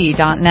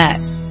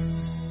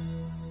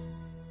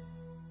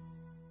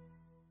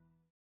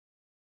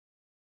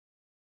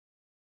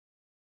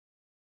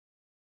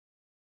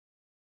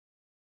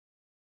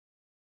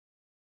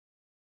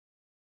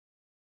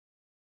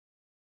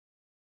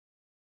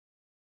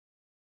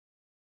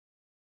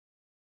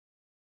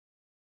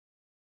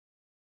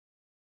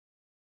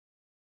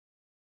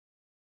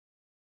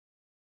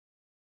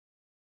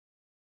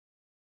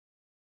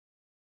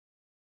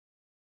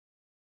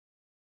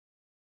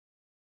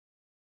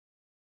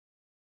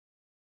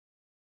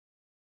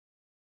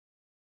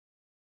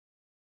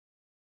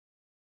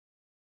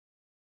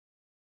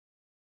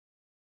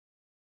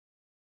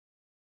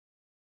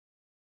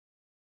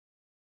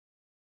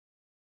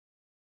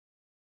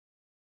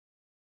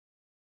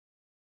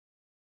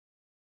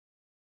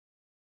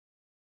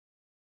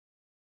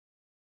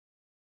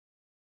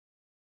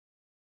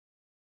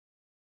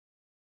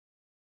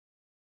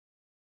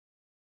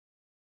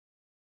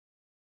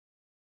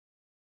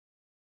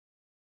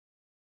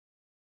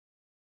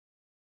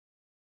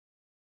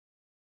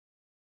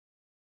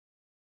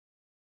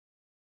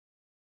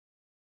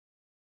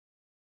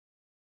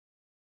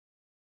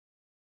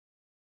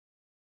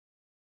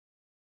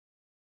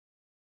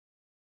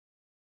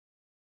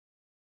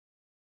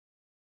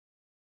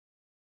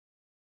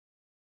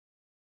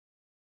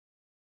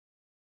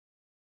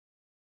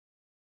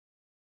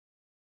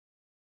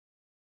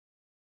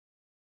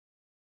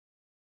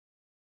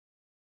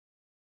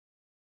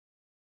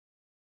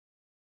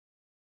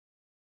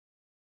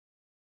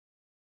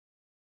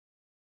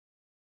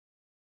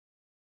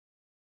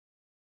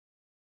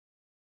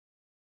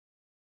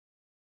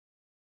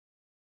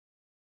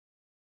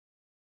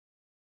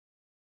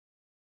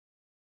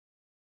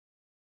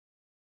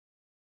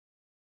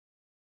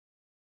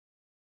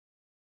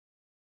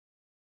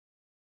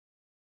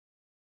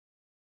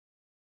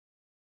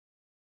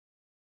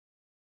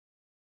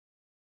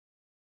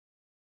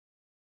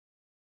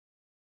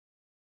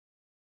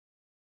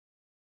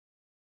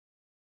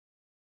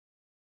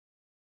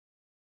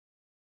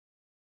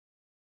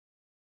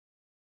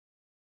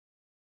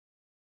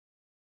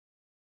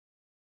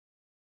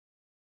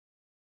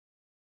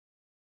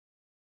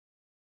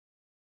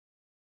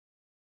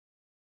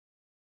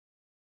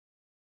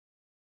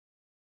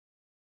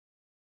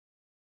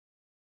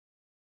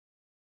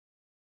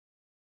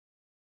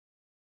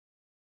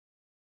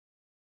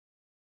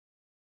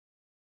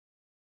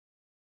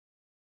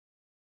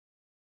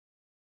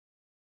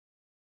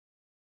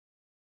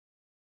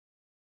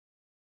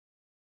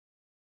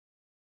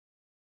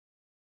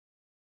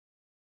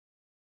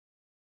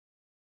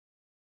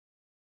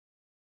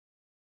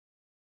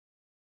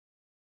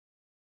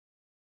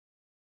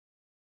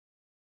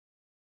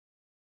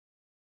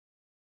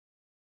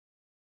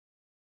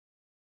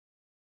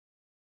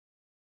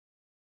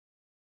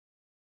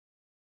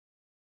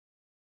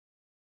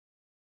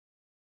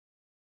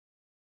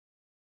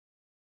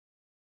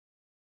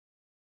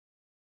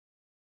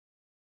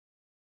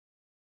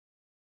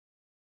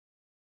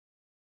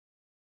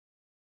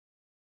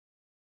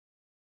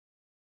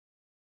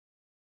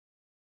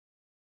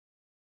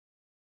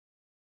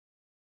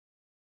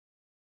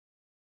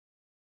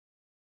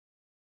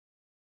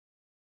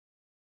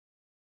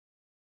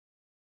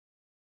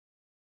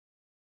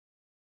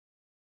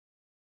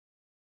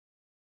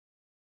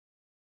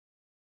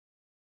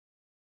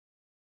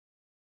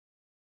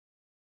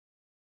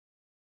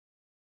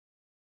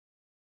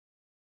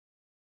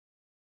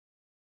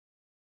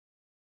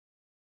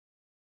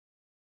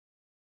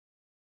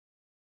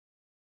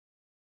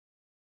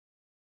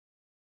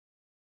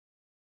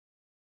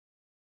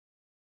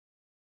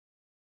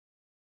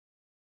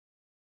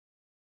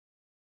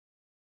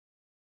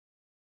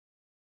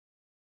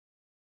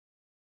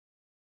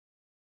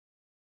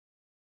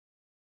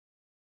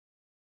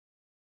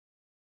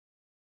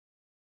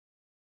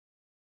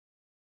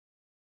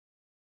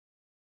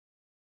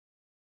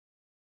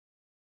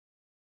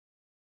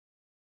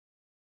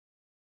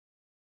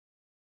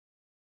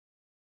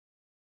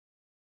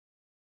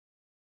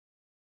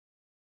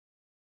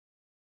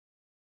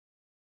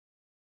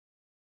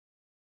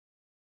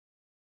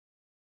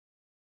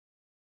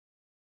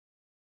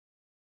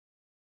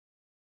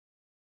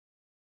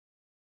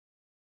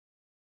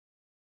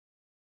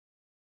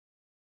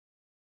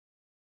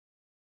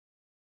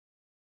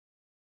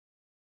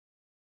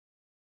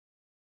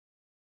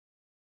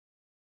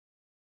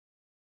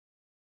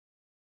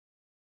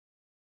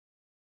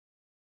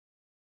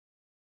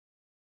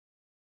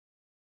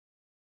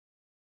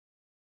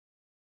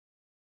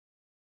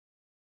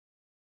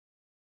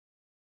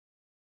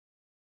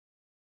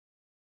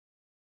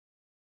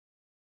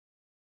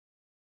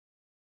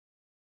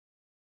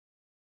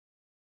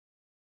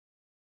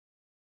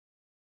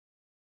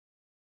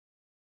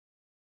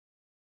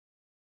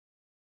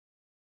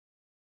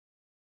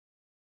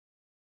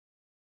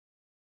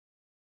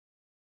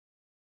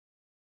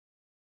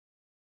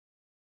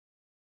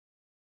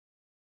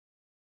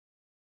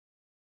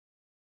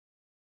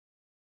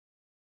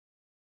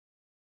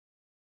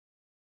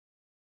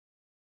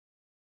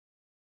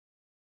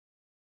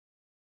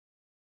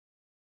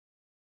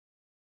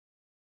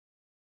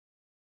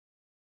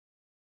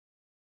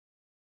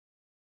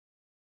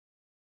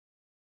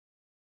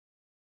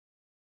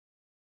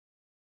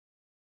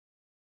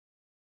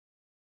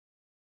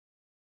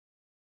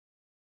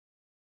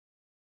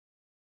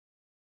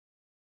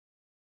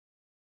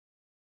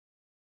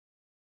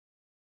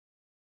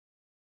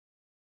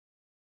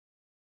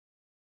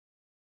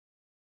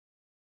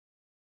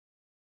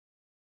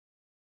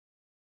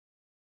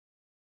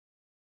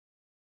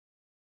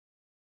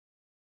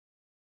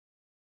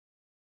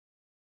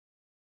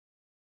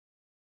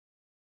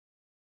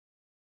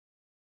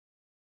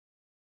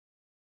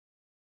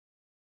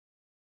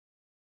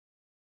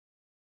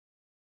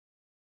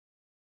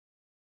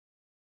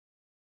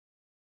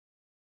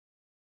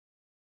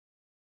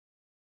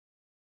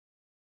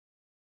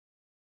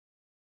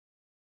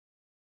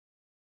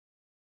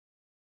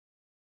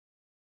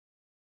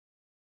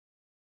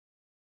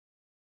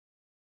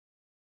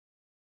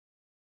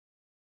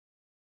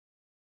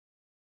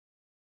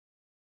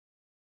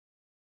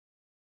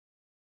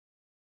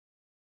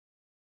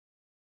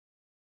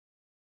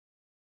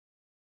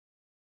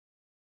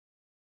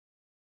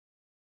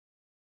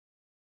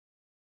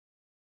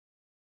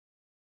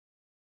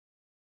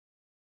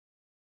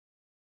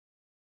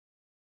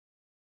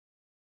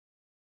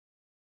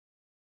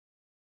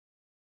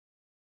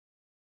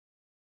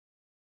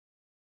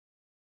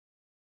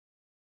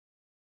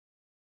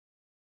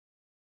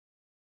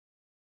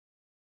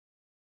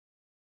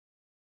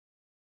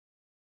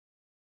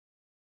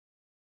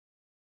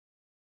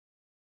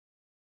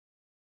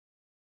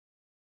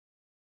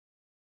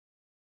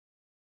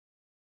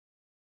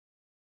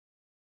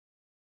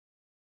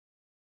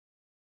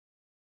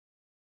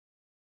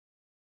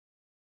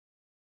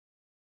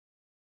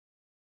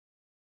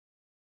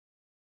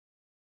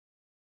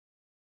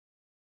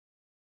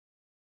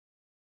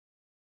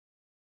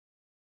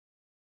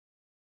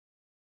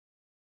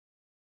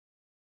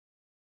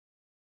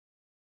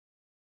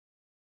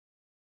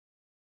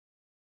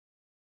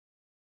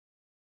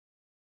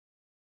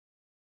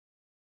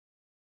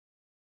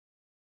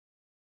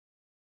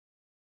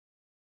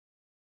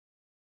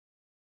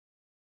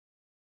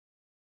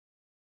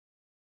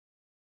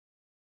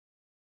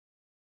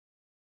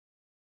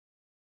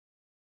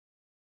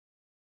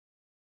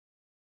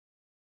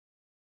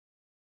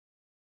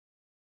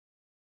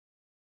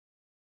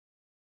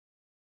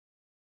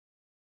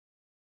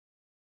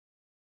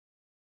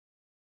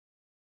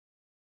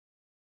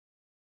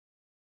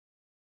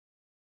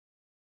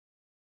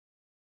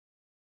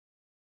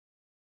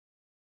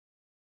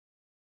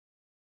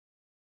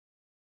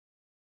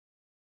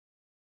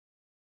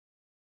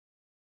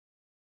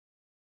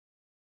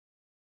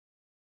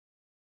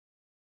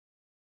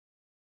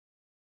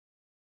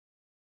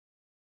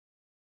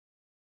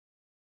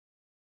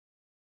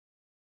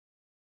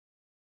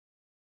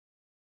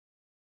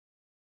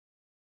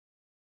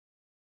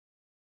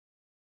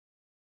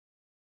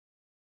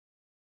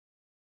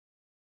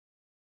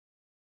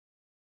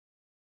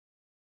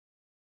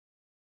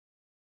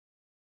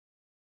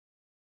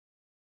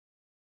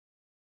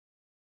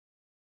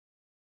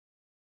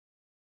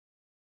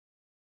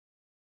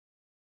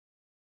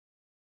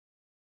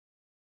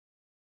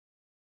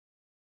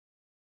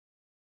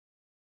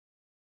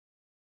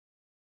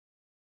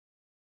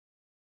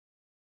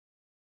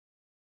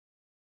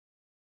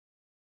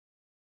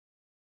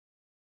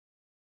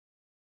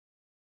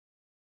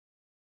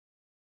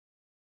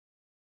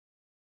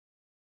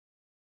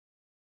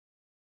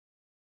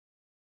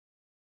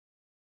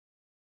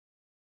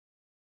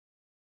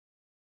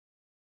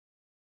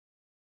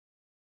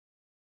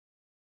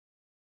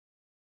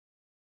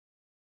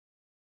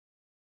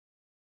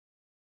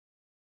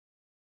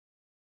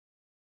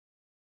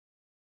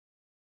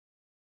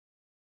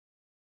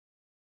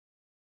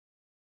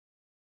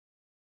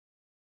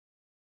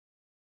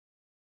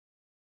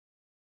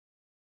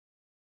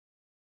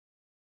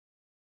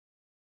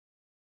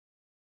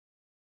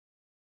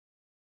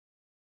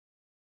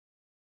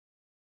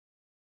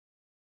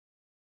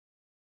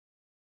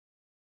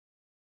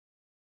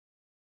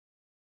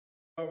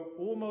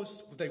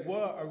 They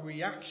were a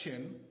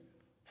reaction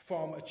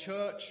from a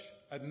church,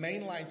 a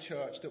mainline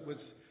church that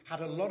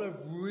had a lot of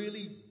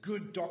really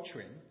good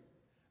doctrine,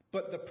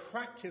 but the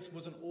practice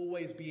wasn't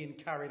always being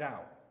carried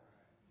out.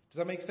 Does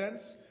that make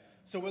sense?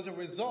 So as a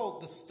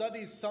result, the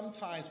studies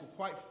sometimes were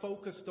quite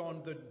focused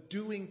on the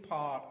doing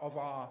part of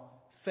our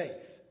faith.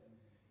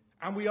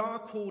 And we are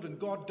called, and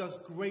God does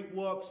great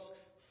works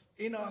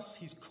in us.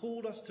 He's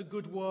called us to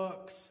good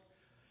works.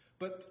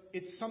 But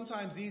it's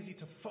sometimes easy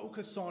to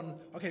focus on,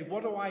 okay,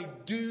 what do I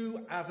do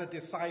as a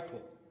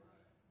disciple?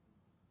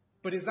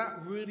 But is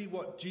that really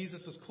what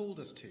Jesus has called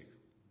us to?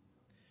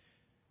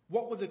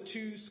 What were the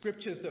two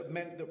scriptures that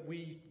meant that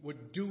we were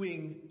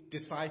doing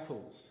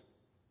disciples?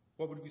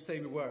 What would we say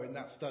we were in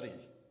that study?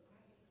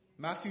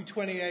 Matthew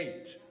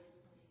 28.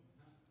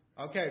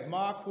 Okay,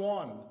 Mark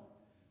 1.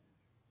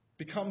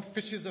 Become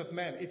fishers of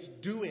men. It's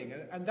doing.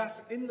 And that's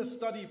in the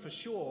study for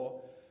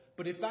sure.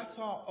 But if that's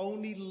our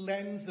only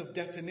lens of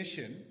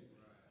definition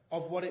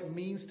of what it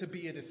means to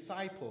be a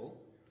disciple,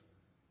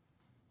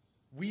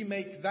 we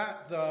make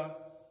that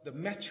the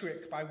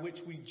metric by which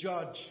we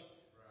judge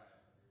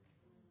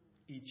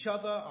each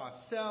other,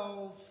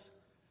 ourselves.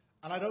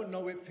 And I don't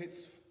know if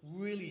it's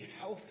really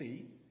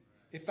healthy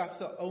if that's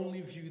the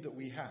only view that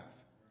we have.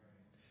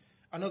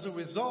 And as a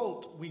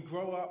result, we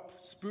grow up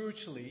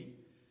spiritually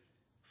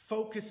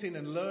focusing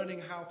and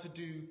learning how to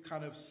do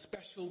kind of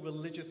special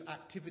religious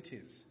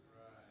activities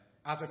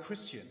as a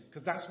Christian,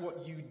 because that's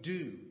what you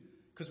do,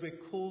 because we're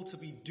called to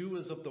be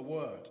doers of the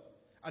word.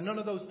 And none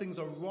of those things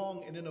are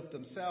wrong in and of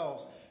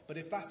themselves, but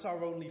if that's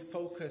our only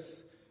focus,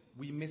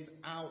 we miss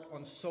out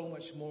on so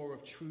much more of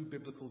true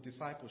biblical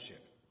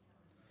discipleship.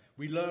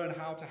 We learn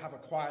how to have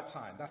a quiet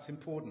time. That's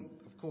important,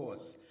 of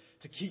course.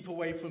 To keep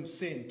away from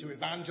sin, to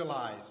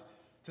evangelize,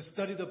 to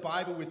study the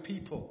Bible with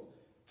people,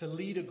 to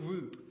lead a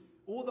group.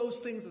 All those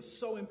things are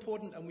so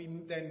important, and we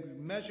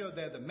measure,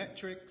 they're the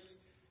metrics.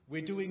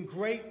 We're doing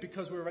great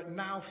because we're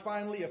now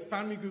finally a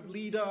family group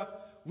leader.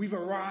 We've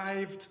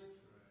arrived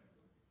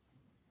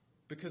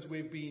because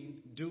we've been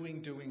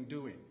doing.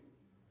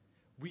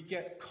 We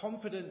get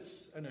confidence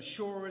and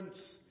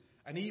assurance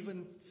and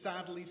even,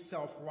 sadly,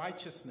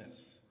 self-righteousness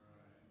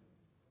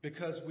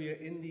because we are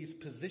in these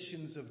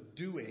positions of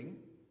doing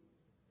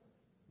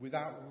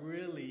without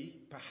really,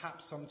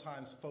 perhaps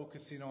sometimes,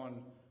 focusing on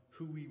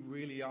who we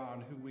really are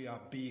and who we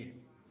are being.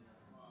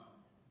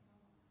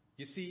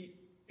 You see,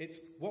 it's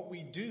what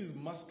we do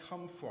must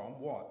come from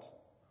what?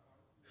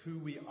 Who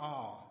we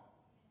are.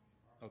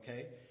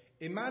 Okay?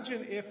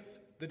 Imagine if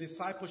the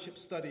discipleship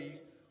study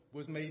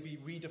was maybe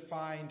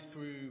redefined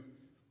through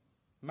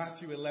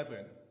Matthew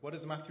 11. What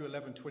does Matthew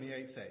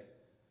 11:28 say?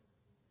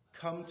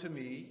 Come to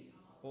me,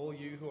 all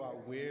you who are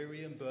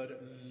weary and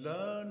burdened,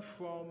 learn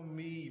from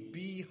me,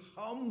 be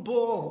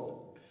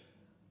humble,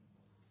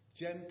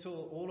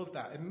 gentle, all of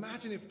that.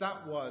 Imagine if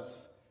that was,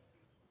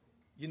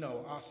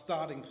 our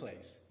starting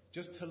place.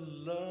 Just to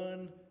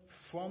learn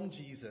from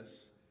Jesus,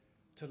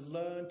 to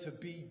learn to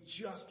be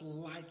just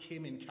like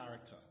him in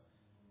character.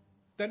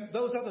 Then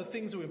those other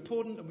things are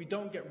important and we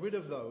don't get rid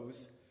of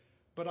those,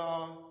 but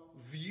our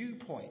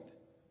viewpoint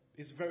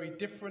is very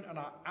different and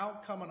our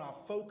outcome and our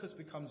focus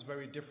becomes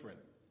very different.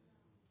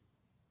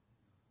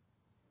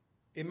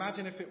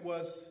 Imagine if it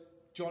was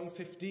John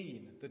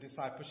 15, the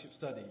discipleship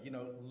study.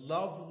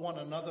 Love one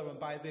another, and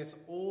by this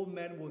all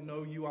men will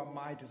know you are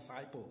my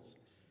disciples.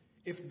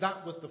 If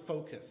that was the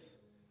focus.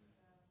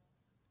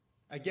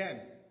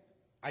 Again,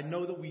 I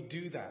know that we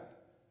do that,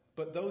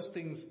 but those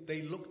things,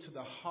 they look to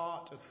the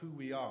heart of who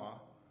we are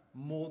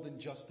more than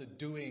just the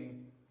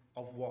doing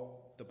of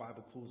what the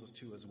Bible calls us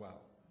to as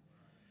well.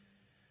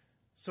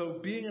 So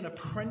being an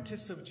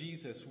apprentice of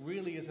Jesus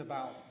really is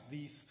about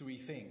these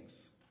three things.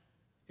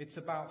 It's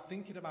about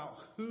thinking about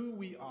who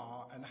we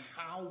are and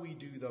how we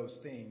do those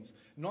things,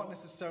 not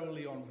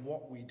necessarily on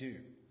what we do.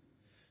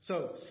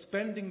 So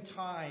spending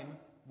time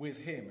with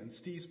him, and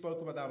Steve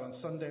spoke about that on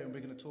Sunday, and we're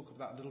going to talk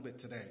about that a little bit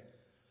today.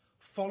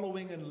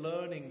 Following and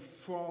learning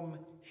from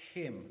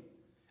him,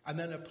 and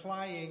then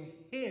applying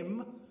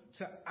him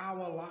to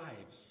our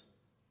lives.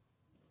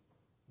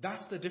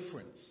 That's the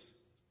difference.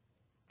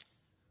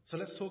 So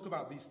let's talk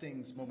about these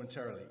things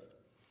momentarily.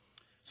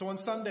 So on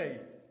Sunday,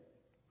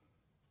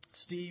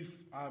 Steve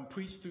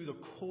preached through the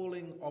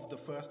calling of the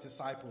first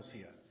disciples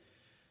here.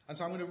 And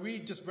so I'm going to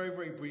read just very,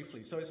 very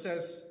briefly. So it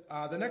says,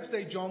 the next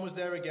day John was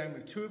there again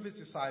with two of his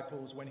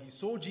disciples. When he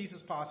saw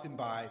Jesus passing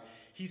by,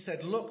 he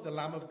said, "Look, the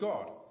Lamb of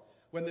God."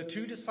 When the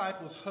two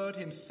disciples heard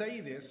him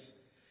say this,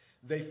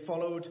 they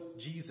followed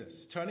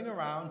Jesus. Turning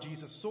around,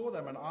 Jesus saw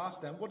them and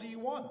asked them, "What do you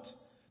want?"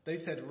 They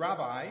said,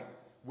 "Rabbi,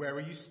 where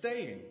are you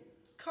staying?"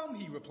 "Come,"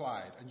 he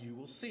replied, "and you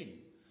will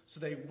see." So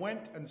they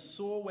went and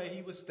saw where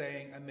he was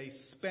staying, and they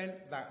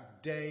spent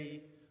that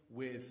day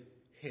with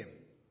him.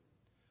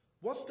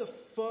 What's the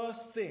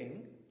first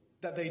thing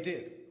that they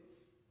did?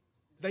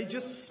 They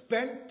just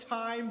spent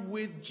time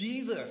with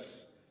Jesus.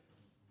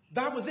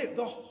 That was it.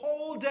 The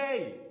whole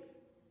day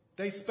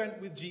they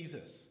spent with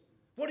Jesus.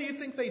 What do you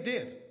think they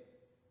did?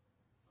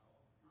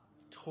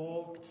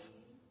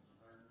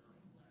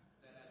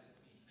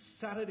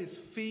 sat at his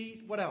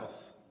feet. What else?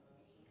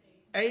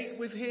 Ate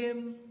with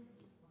him,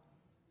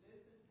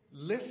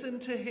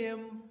 listened to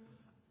him,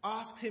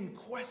 asked him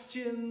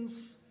questions,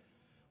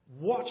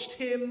 watched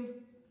him.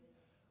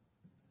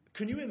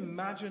 Can you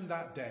imagine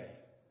that day?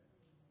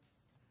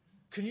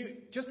 Can you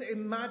just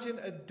imagine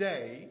a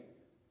day,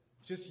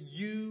 just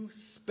you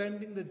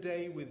spending the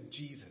day with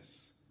Jesus?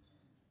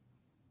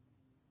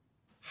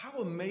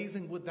 How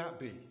amazing would that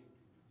be?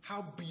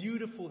 How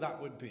beautiful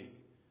that would be.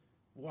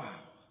 Wow.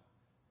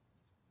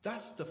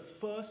 That's the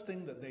first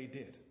thing that they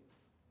did.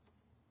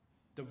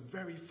 The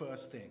very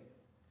first thing.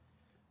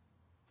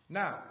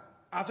 Now,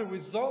 as a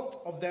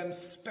result of them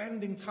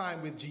spending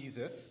time with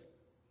Jesus,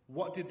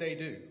 what did they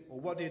do? Or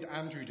what did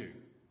Andrew do?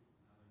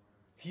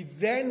 He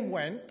then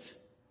went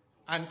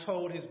and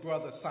told his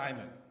brother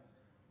Simon.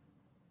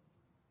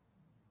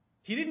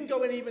 He didn't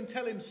go and even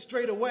tell him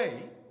straight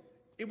away.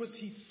 It was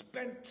he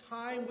spent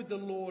time with the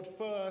Lord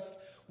first,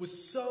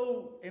 was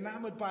so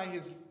enamored by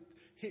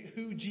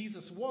who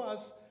Jesus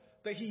was,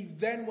 that he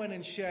then went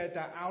and shared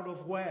that out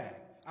of where?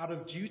 Out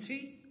of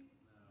duty?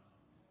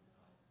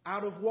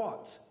 Out of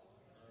what?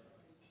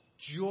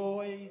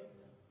 Joy,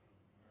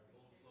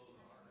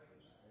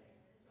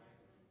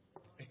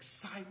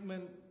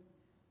 excitement.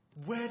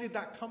 Where did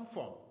that come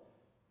from?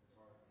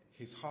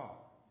 His heart.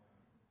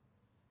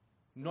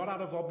 Not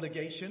out of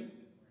obligation,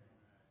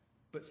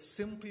 but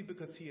simply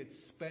because he had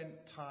spent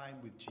time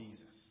with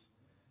Jesus.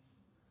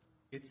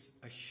 It's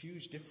a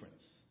huge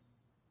difference.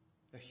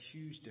 A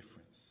huge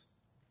difference.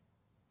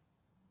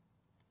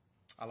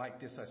 I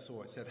like this I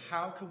saw. It said,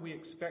 how can we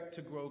expect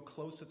to grow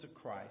closer to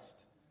Christ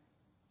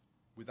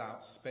without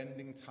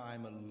spending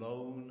time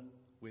alone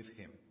with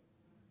him?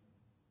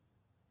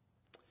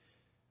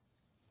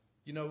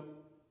 You know,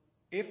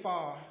 if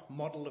our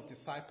model of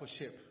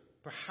discipleship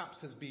perhaps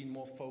has been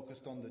more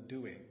focused on the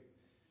doing,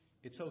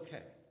 it's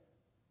okay.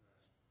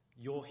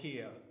 You're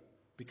here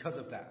because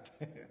of that.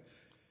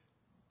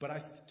 But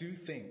I do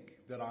think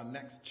that our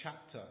next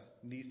chapter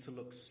needs to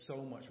look so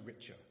much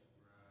richer.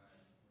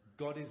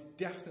 God is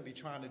definitely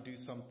trying to do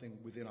something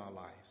within our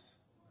lives.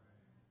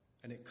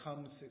 And it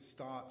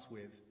starts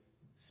with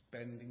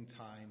spending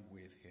time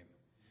with him.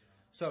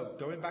 So,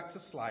 going back to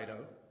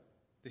Slido,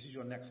 this is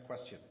your next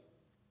question.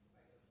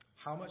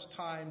 How much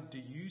time do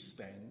you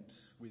spend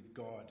with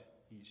God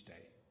each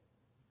day?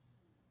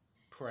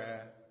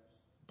 Prayer,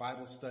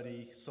 Bible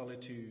study,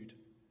 solitude.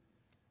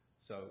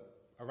 So,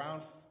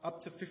 around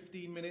up to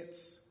 15 minutes,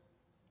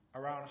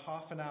 around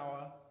half an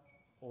hour,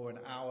 or an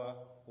hour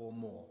or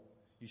more.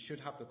 You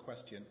should have the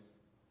question.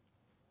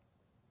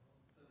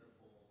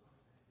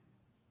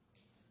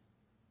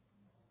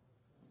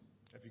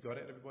 Have you got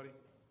it, everybody?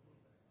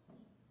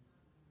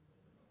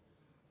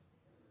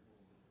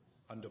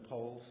 Under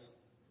polls.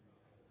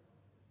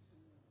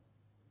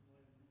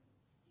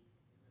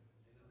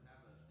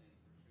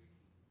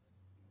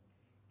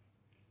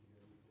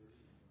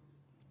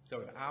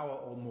 So an hour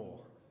or more.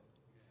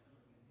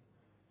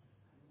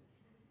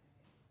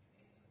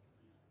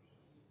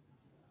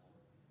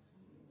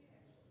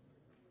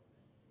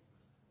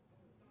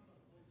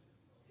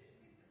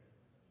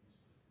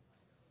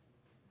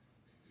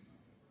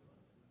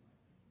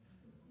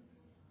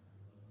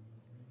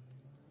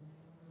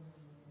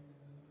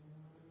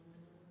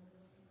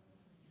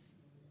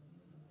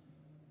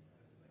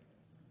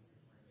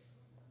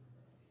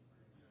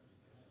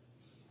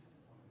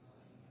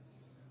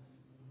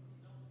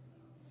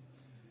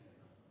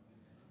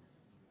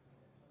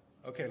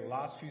 Okay, the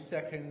last few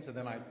seconds, and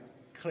then I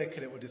click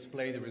and it will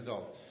display the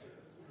results.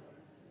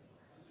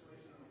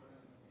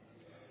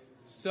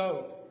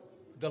 So,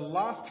 the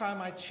last time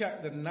I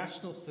checked the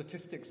national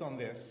statistics on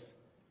this,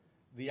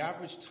 the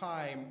average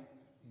time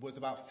was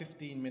about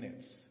 15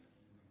 minutes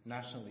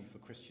nationally for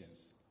Christians.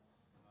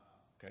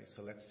 Okay,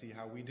 so let's see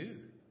how we do.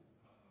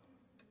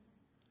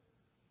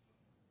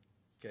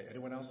 Okay,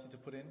 anyone else need to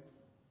put in?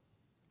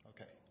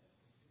 Okay.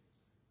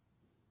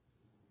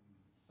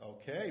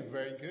 Okay,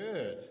 very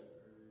good.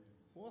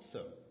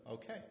 Awesome.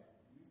 Okay.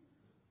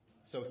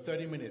 So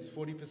 30 minutes,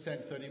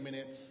 40% 30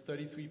 minutes,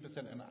 33%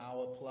 an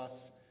hour plus,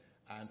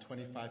 and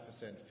 25%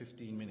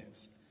 15 minutes.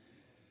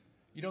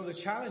 You know, the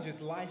challenge is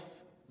life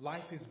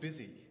is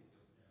busy.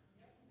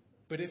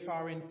 But if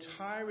our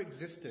entire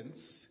existence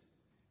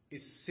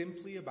is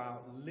simply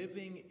about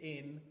living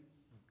in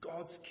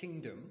God's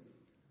kingdom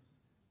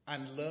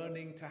and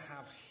learning to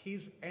have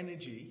his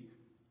energy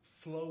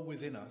flow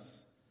within us,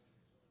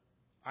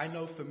 I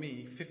know for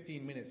me,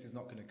 15 minutes is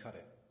not going to cut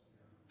it.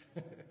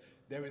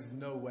 There is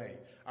no way.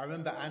 I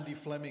remember Andy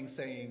Fleming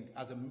saying,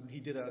 he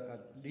did a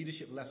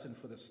leadership lesson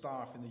for the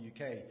staff in the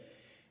UK,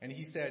 and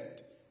he said,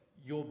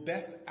 your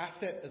best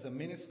asset as a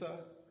minister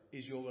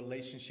is your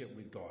relationship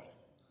with God.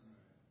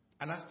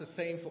 And that's the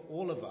same for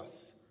all of us.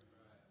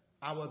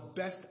 Our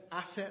best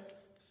asset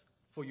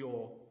for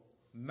your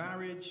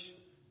marriage,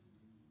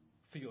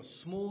 for your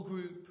small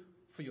group,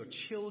 for your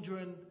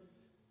children,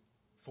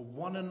 for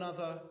one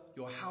another,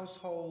 your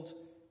household,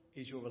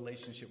 is your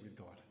relationship with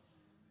God.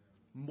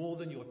 More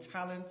than your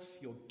talents,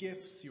 your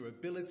gifts, your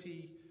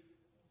ability,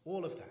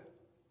 all of that.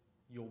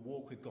 your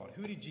walk with God.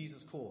 Who did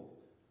Jesus call?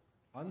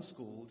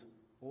 Unschooled,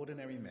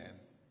 ordinary men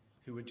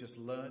who had just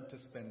learned to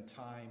spend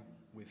time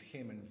with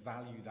him and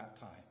value that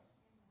time.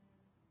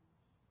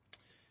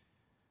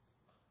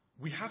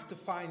 We have to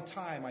find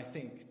time, I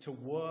think, to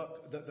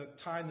work, the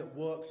time that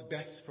works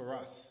best for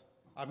us.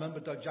 I remember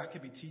Doug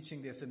Jacoby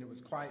teaching this, and it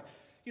was quite,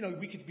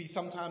 we could be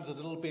sometimes a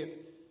little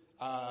bit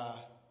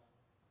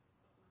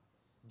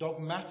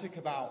dogmatic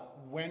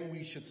about when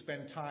we should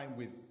spend time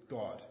with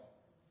God.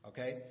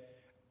 Okay?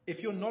 If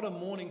you're not a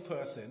morning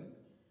person,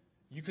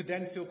 you could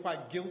then feel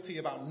quite guilty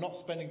about not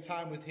spending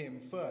time with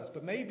him first.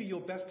 But maybe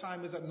your best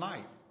time is at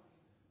night.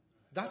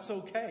 That's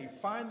okay.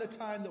 Find the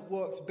time that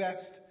works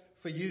best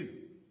for you.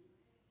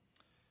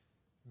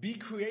 Be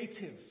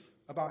creative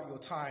about your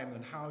time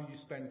and how you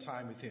spend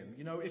time with him.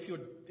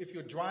 If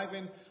you're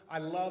driving, I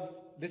love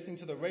listening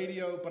to the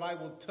radio, but I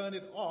will turn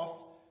it off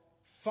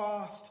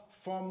fast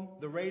from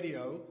the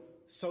radio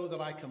so that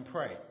I can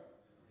pray.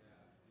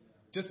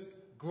 Just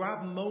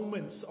grab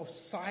moments of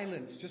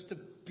silence just to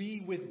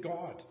be with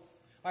God.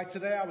 Like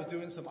today I was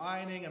doing some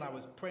ironing and I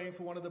was praying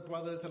for one of the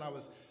brothers, and I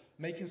was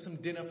making some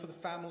dinner for the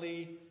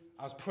family.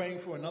 I was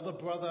praying for another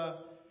brother.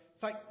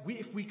 It's like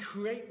if we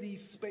create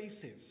these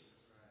spaces,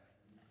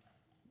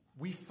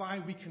 we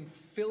find we can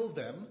fill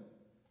them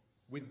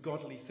with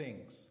godly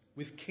things,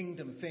 with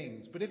kingdom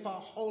things. But if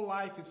our whole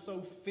life is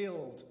so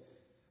filled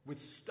with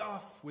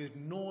stuff, with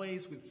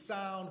noise, with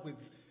sound, with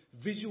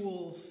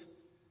visuals,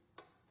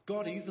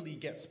 God easily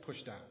gets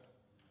pushed out.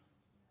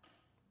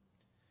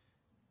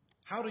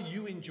 How do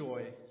you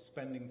enjoy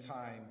spending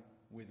time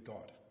with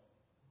God?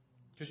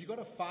 Because you've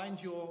got to find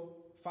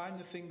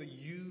the thing that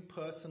you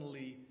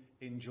personally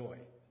enjoy.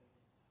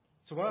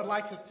 So what I'd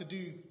like us to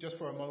do just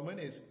for a moment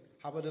is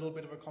have a little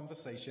bit of a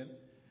conversation.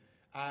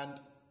 And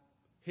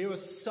here are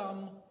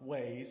some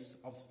ways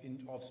of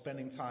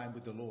spending time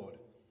with the Lord.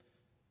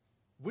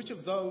 Which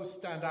of those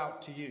stand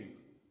out to you?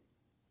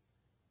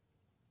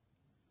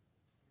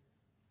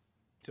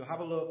 To have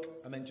a look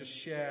and then just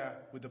share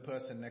with the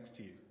person next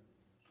to you.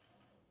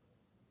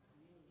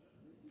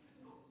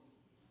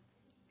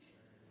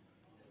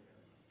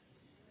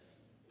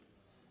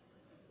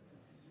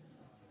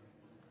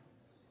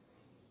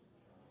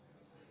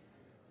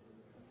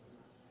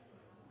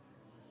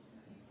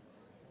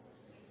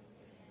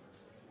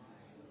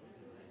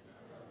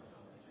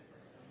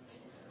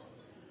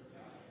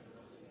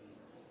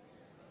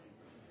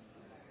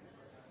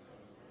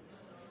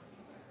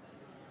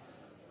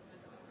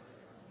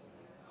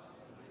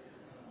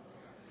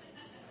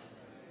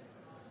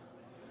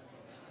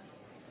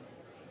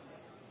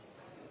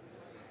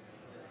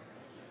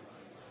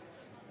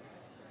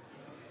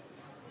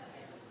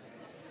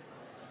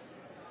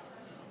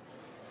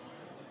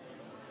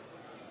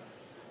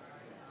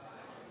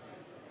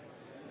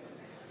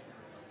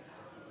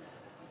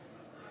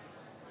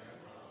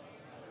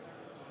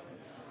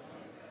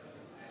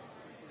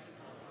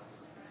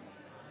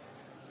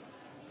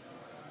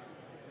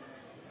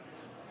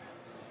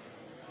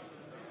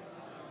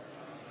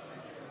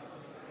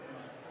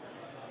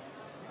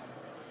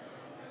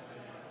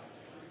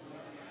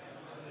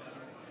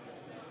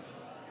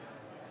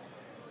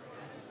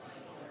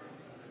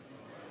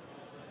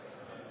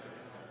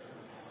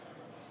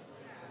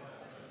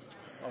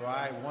 All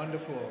right,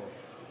 wonderful.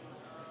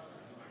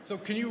 So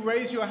can you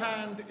raise your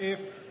hand if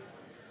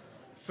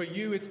for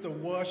you it's the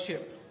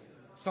worship,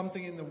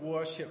 something in the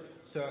worship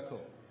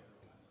circle?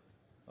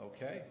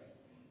 Okay.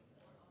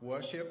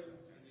 Worship.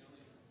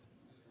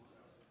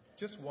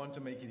 Just one to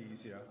make it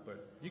easier,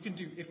 but you can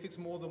do, if it's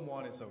more than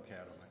one, it's okay,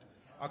 I don't mind.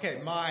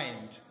 Okay,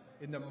 mind.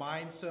 In the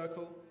mind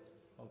circle.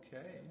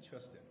 Okay,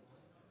 interesting.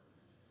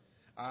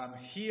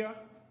 Here.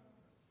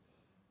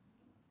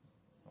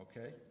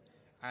 Okay.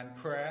 And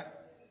prayer.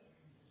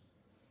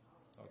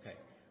 Okay,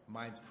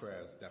 mine's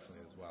prayers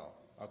definitely as well.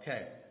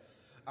 Okay.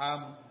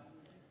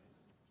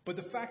 But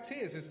the fact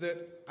is that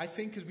I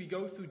think as we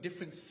go through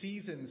different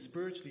seasons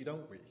spiritually,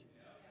 don't we?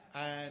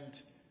 And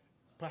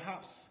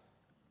perhaps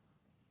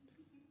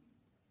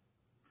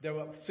there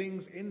are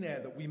things in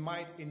there that we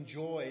might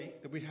enjoy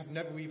that we have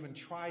never even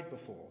tried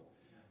before.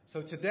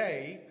 So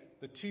today,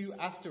 the two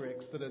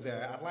asterisks that are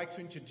there, I'd like to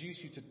introduce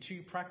you to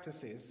two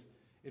practices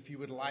if you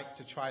would like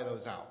to try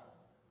those out.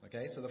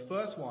 Okay, so the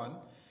first one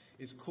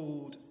is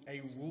called a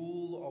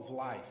rule of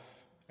life.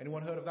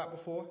 Anyone heard of that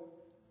before?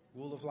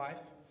 Rule of life?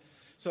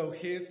 So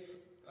here's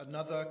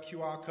another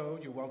QR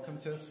code. You're welcome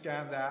to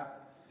scan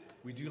that.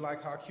 We do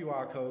like our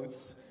QR codes.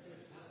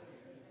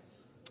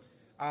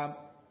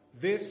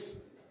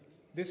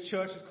 This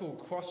church is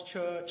called Cross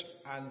Church,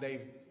 and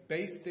they've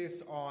based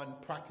this on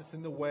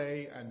Practicing the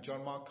Way and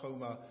John Mark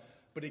Comer.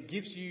 But it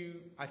gives you,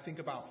 I think,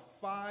 about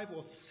 5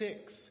 or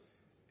 6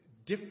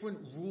 different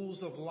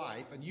rules of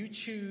life, and you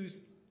choose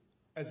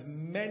as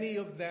many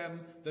of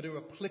them that are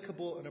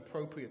applicable and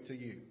appropriate to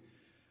you.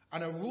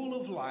 And a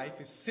rule of life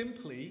is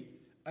simply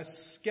a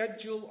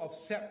schedule of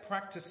set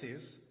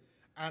practices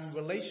and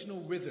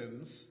relational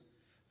rhythms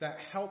that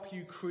help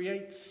you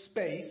create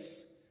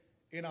space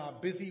in our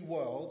busy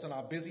world and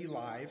our busy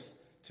lives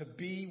to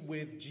be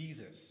with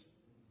Jesus.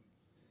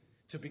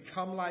 to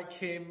become like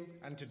him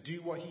and to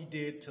do what he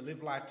did, to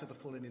live life to the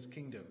full in his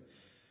kingdom.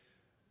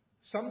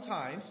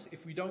 Sometimes, if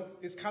we don't,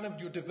 it's kind of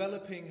you're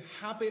developing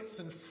habits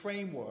and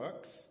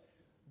frameworks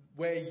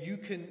where you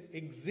can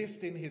exist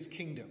in his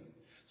kingdom.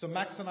 So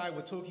Max and I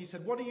were talking, he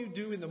said, what do you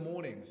do in the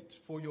mornings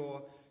for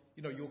your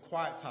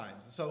quiet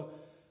times? So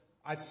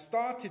I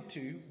started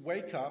to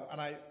wake up and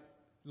I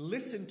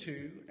listen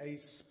to a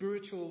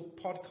spiritual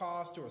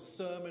podcast or a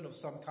sermon of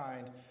some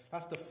kind.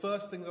 That's the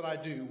first thing that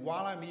I do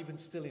while I'm even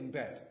still in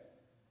bed.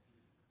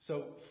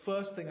 So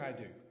first thing I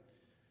do.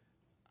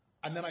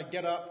 And then I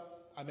get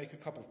up, I make a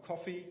cup of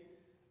coffee,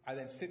 I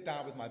then sit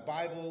down with my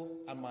Bible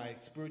and my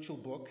spiritual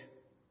book.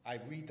 I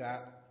read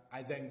that.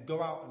 I then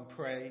go out and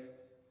pray,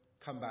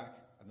 come back,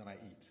 and then I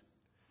eat.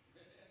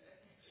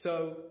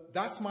 So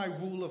that's my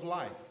rule of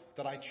life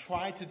that I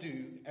try to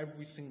do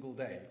every single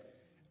day.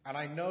 And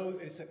I know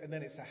it's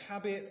a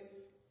habit.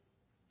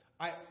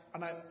 I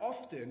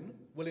often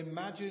will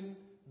imagine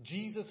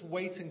Jesus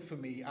waiting for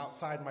me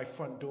outside my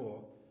front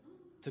door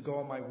to go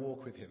on my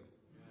walk with him.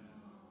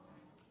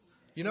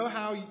 You know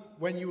how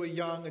when you were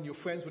young and your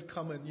friends would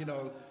come and,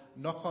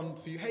 knock on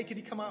for you, hey, can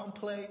you come out and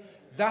play?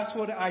 That's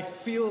what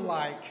I feel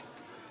like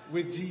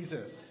with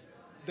Jesus.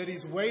 That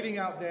he's waiting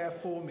out there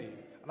for me.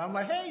 And I'm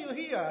like, hey, you're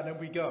here. And then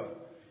we go.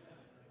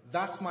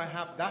 That's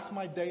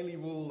my daily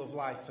rule of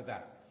life for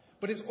that.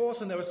 But it's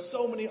awesome. There are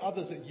so many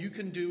others that you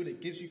can do, and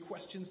it gives you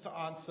questions to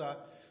answer.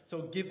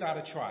 So give that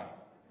a try.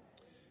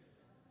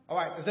 All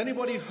right. Has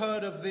anybody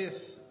heard of this?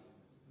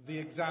 The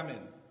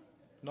Examine.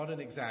 Not an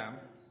exam.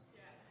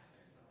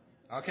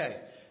 Okay.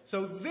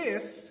 So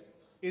this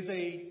is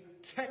a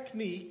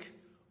technique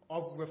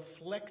of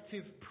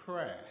reflective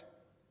prayer.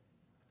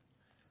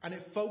 And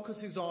it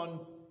focuses on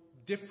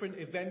different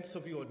events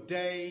of your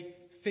day,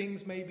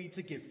 things maybe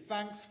to give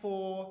thanks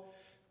for,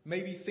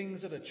 maybe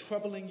things that are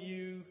troubling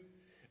you.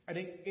 And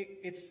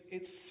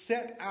it's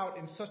set out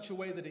in such a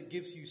way that it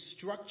gives you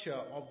structure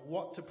of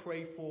what to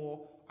pray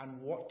for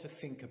and what to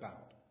think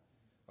about.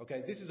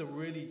 Okay, this is a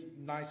really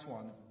nice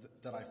one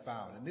that I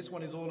found. And this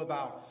one is all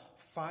about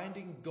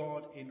finding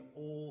God in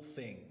all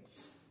things.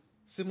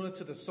 Similar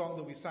to the song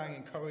that we sang,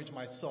 Encourage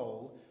My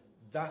Soul,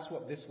 that's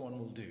what this one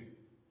will do.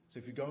 So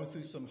if you're going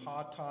through some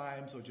hard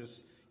times or just,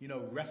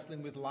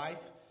 wrestling with life,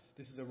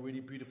 this is a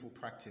really beautiful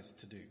practice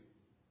to do.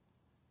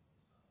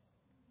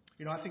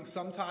 I think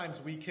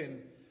sometimes we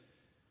can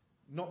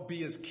not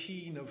be as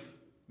keen of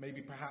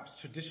maybe perhaps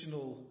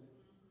traditional,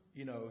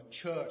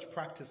 church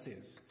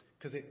practices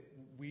because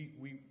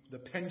the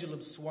pendulum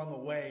swung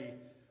away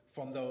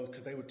from those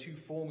because they were too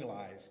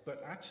formalized.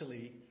 But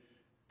actually,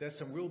 there's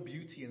some real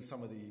beauty in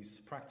some of these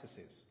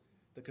practices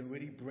that can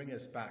really bring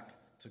us back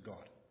to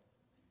God.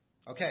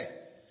 Okay,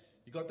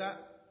 you got that?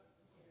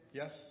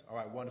 Yes? All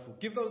right, wonderful.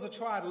 Give those a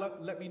try.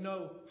 Let me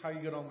know how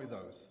you get on with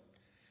those.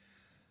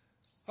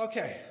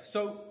 Okay,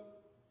 so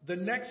the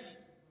next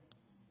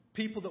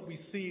people that we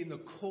see in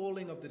the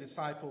calling of the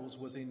disciples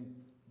was in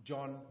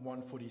John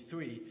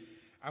 1:43.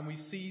 And we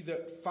see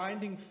that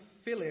finding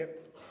Philip,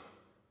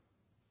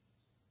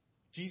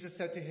 Jesus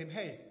said to him,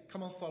 hey,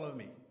 come and follow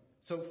me.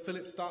 So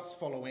Philip starts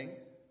following.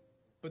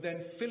 But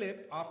then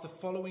Philip, after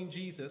following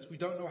Jesus, we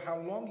don't know how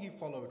long he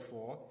followed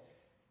for,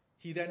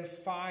 he then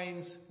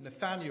finds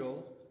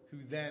Nathanael, who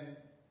then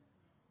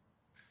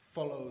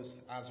follows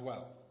as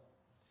well.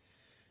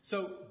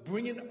 So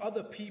bringing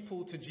other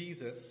people to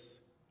Jesus,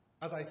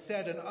 as I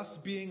said, and us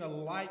being a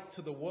light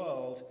to the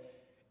world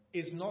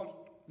is not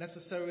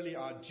necessarily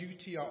our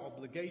duty, our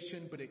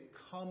obligation, but it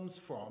comes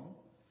from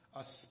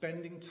us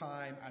spending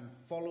time and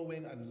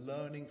following and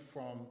learning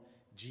from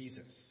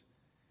Jesus.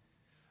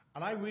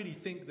 And I really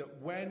think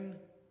that when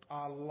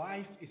our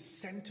life is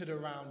centered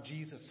around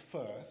Jesus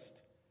first,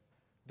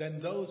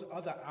 then those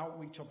other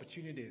outreach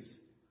opportunities,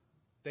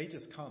 they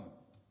just come.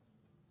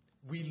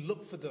 We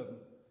look for them.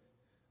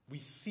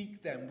 We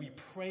seek them. We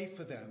pray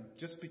for them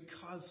just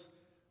because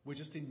we're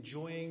just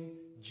enjoying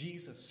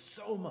Jesus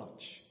so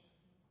much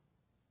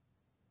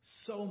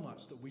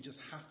that we just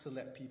have to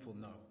let people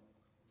know.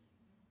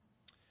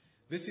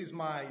 This is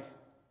my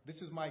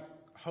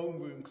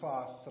homeroom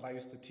class that I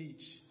used to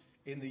teach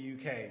in the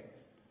UK.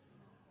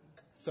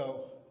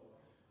 So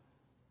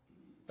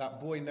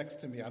that boy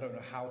next to me, I don't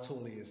know how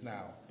tall he is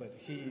now, but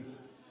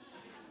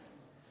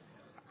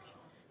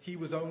he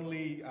was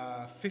only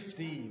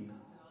 15.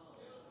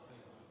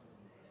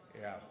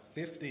 Yeah,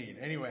 15.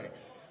 Anyway,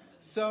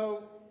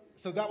 so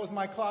that was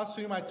my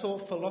classroom. I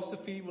taught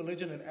philosophy,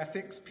 religion, and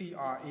ethics,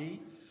 PRE.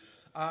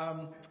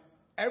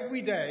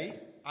 Every day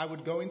I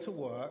would go into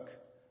work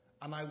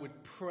and I would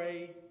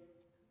pray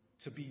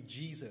to be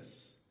Jesus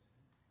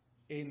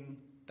in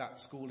that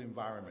school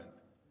environment.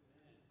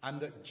 And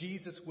that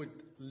Jesus would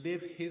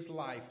live his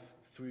life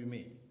through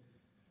me.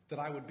 That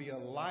I would be a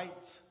light,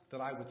 that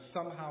I would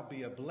somehow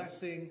be a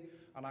blessing,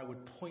 and I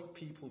would point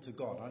people to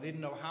God. I didn't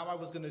know how I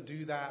was going to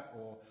do that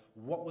or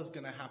what was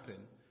going to happen.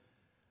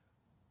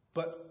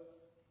 But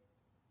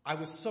I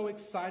was so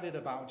excited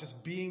about just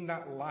being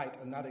that light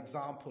and that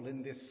example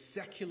in this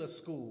secular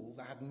school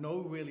that had no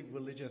really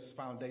religious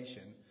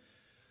foundation,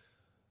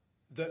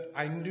 that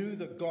I knew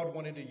that God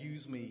wanted to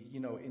use me,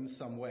 in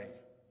some way.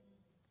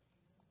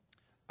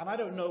 And I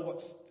don't know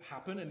what's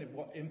happened and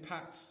what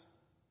impacts,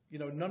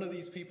 none of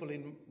these people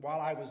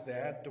while I was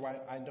there,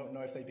 I don't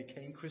know if they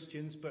became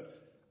Christians, but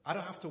I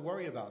don't have to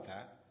worry about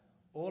that.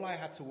 All I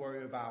had to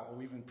worry about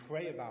or even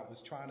pray about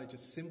was trying to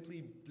just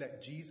simply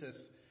let Jesus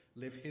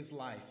live his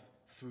life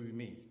through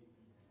me.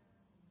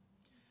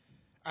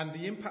 And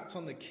the impact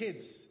on the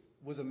kids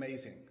was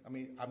amazing. I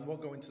mean, I'm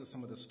not going into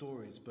some of the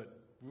stories, but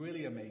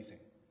really amazing.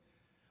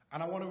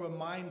 And I want to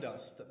remind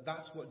us that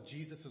that's what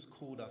Jesus has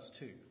called us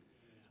to.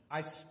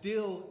 I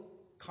still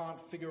can't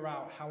figure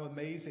out how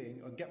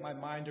amazing or get my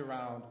mind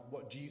around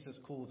what Jesus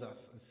calls us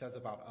and says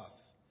about us.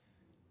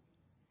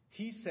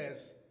 He says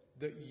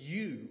that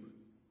you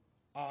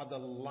are the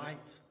light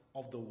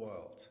of the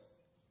world.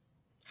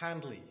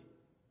 Handley,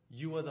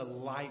 you are the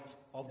light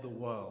of the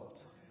world.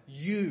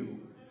 You.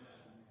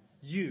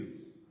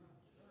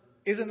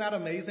 Isn't that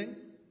amazing?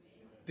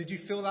 Did you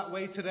feel that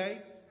way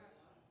today?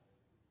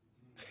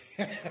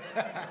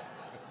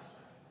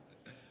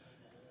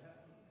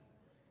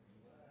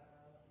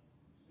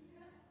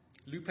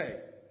 Lupe,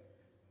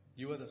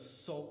 you are the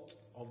salt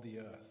of the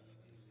earth.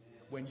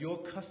 When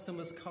your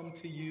customers come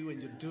to you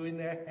and you're doing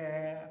their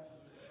hair,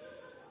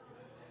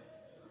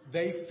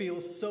 they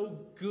feel so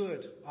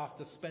good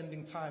after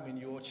spending time in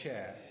your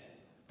chair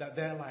that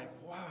they're like,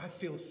 wow, I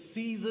feel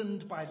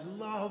seasoned by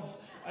love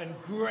and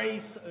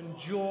grace and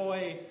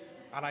joy.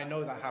 And I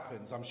know that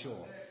happens, I'm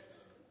sure.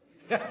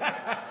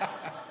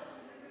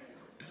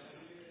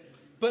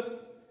 But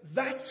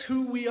that's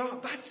who we are.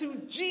 That's who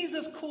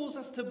Jesus calls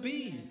us to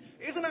be.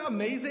 Isn't that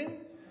amazing?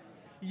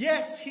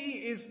 Yes, he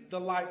is the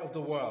light of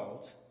the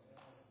world.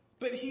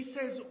 But he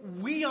says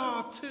we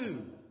are too.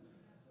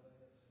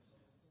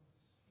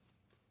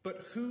 But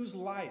whose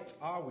light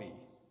are we?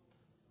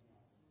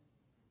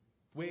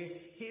 We're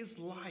his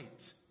light.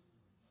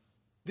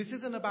 This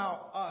isn't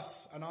about us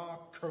and our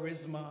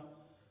charisma,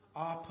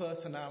 our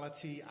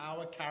personality,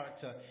 our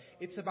character.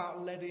 It's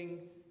about letting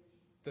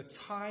the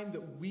time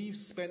that we've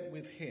spent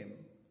with him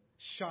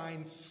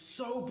shine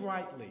so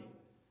brightly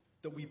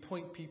that we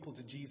point people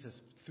to Jesus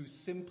through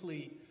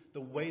simply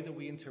the way that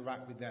we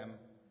interact with them,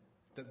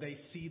 that they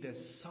see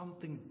there's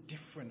something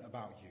different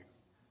about you.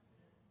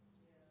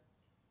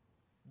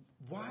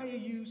 Why are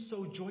you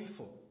so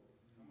joyful?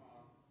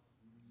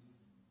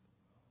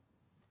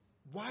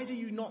 Why do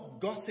you not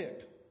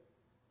gossip?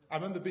 I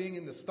remember being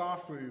in the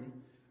staff room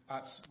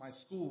at my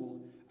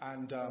school,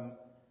 and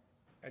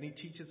any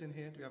teachers in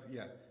here? Do we have?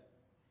 Yeah.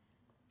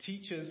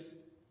 Teachers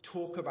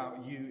talk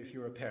about you if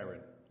you're a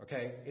parent,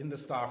 okay, in the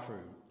staff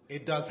room.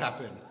 It does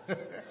happen.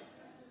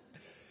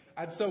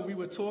 And so we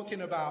were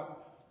talking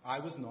about, I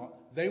was not,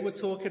 they were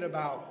talking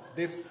about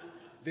this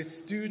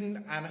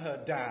student and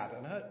her dad.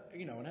 And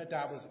her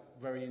dad was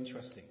very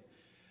interesting.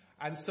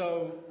 And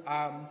so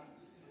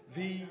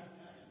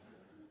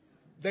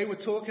they were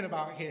talking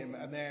about him,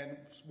 and then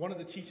one of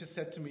the teachers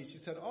said to me, she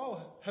said,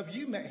 oh, have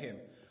you met him?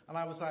 And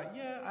I was like,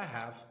 yeah, I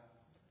have.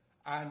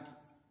 And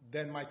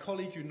then my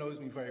colleague who knows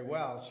me very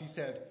well, she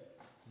said,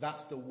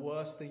 that's the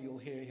worst thing you'll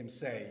hear him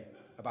say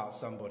about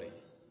somebody.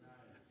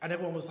 And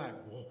everyone was like,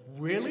 well,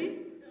 really?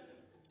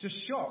 Just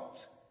shocked.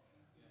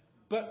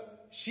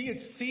 But she had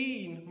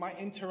seen my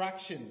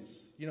interactions,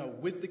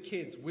 with the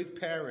kids, with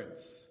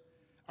parents,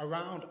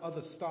 around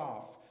other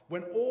staff,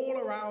 when all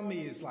around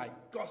me is like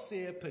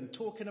gossip and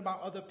talking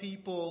about other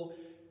people.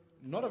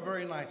 Not a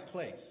very nice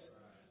place.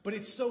 But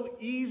it's so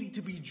easy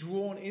to be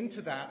drawn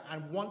into that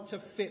and want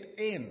to fit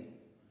in.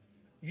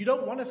 You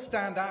don't want to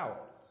stand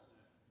out.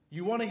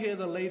 You want to hear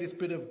the latest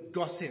bit of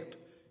gossip,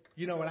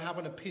 and have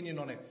an opinion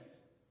on it.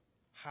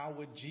 How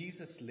would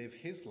Jesus live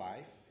his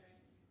life,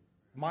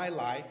 my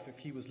life, if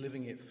he was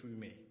living it through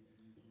me?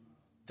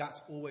 That's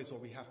always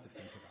what we have to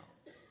think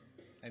about.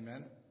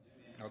 Amen?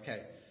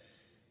 Okay.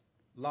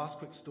 Last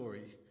quick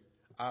story.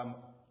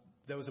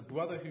 There was a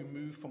brother who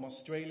moved from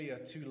Australia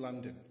to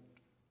London.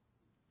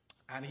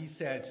 And he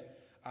said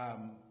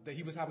that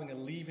he was having a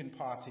leaving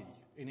party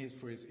in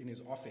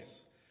his office.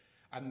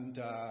 And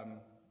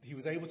he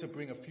was able to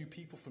bring a few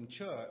people from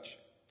church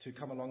to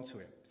come along to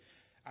it.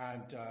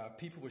 And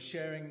people were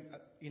sharing,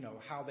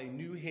 how they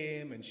knew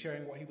him and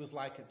sharing what he was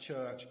like at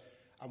church.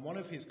 And one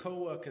of his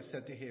co-workers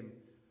said to him,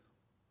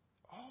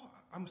 oh,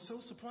 I'm so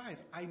surprised.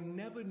 I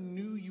never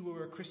knew you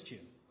were a Christian.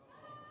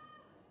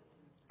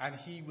 And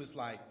he was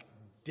like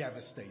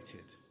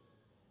devastated,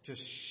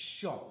 just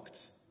shocked.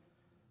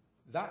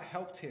 That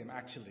helped him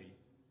actually,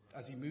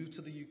 as he moved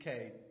to the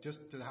UK, just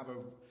to have a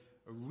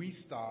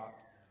restart,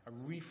 a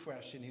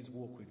refresh in his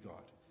walk with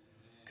God.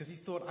 Because he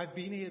thought, I've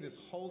been here this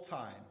whole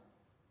time,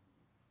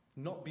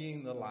 not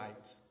being the light,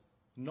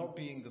 not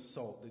being the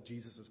salt that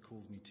Jesus has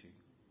called me to.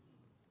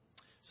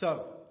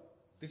 So,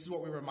 this is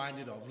what we're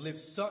reminded of. Live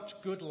such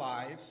good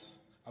lives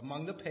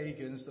among the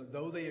pagans that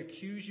though they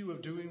accuse you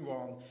of doing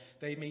wrong,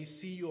 they may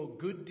see your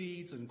good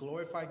deeds and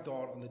glorify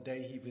God on the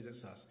day he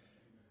visits us.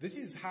 This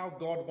is how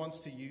God wants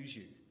to use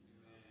you.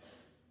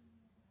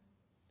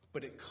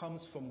 But it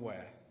comes from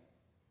where?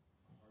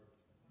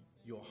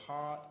 your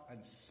heart and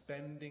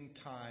spending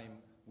time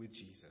with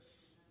Jesus.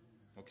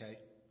 Okay?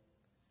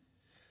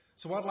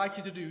 So what I'd like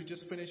you to do,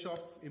 just finish off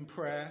in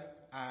prayer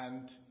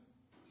and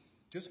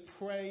just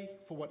pray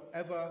for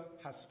whatever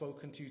has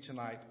spoken to you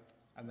tonight,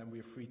 and then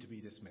we're free to be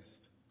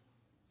dismissed.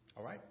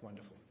 All right?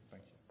 Wonderful.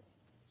 Thank you.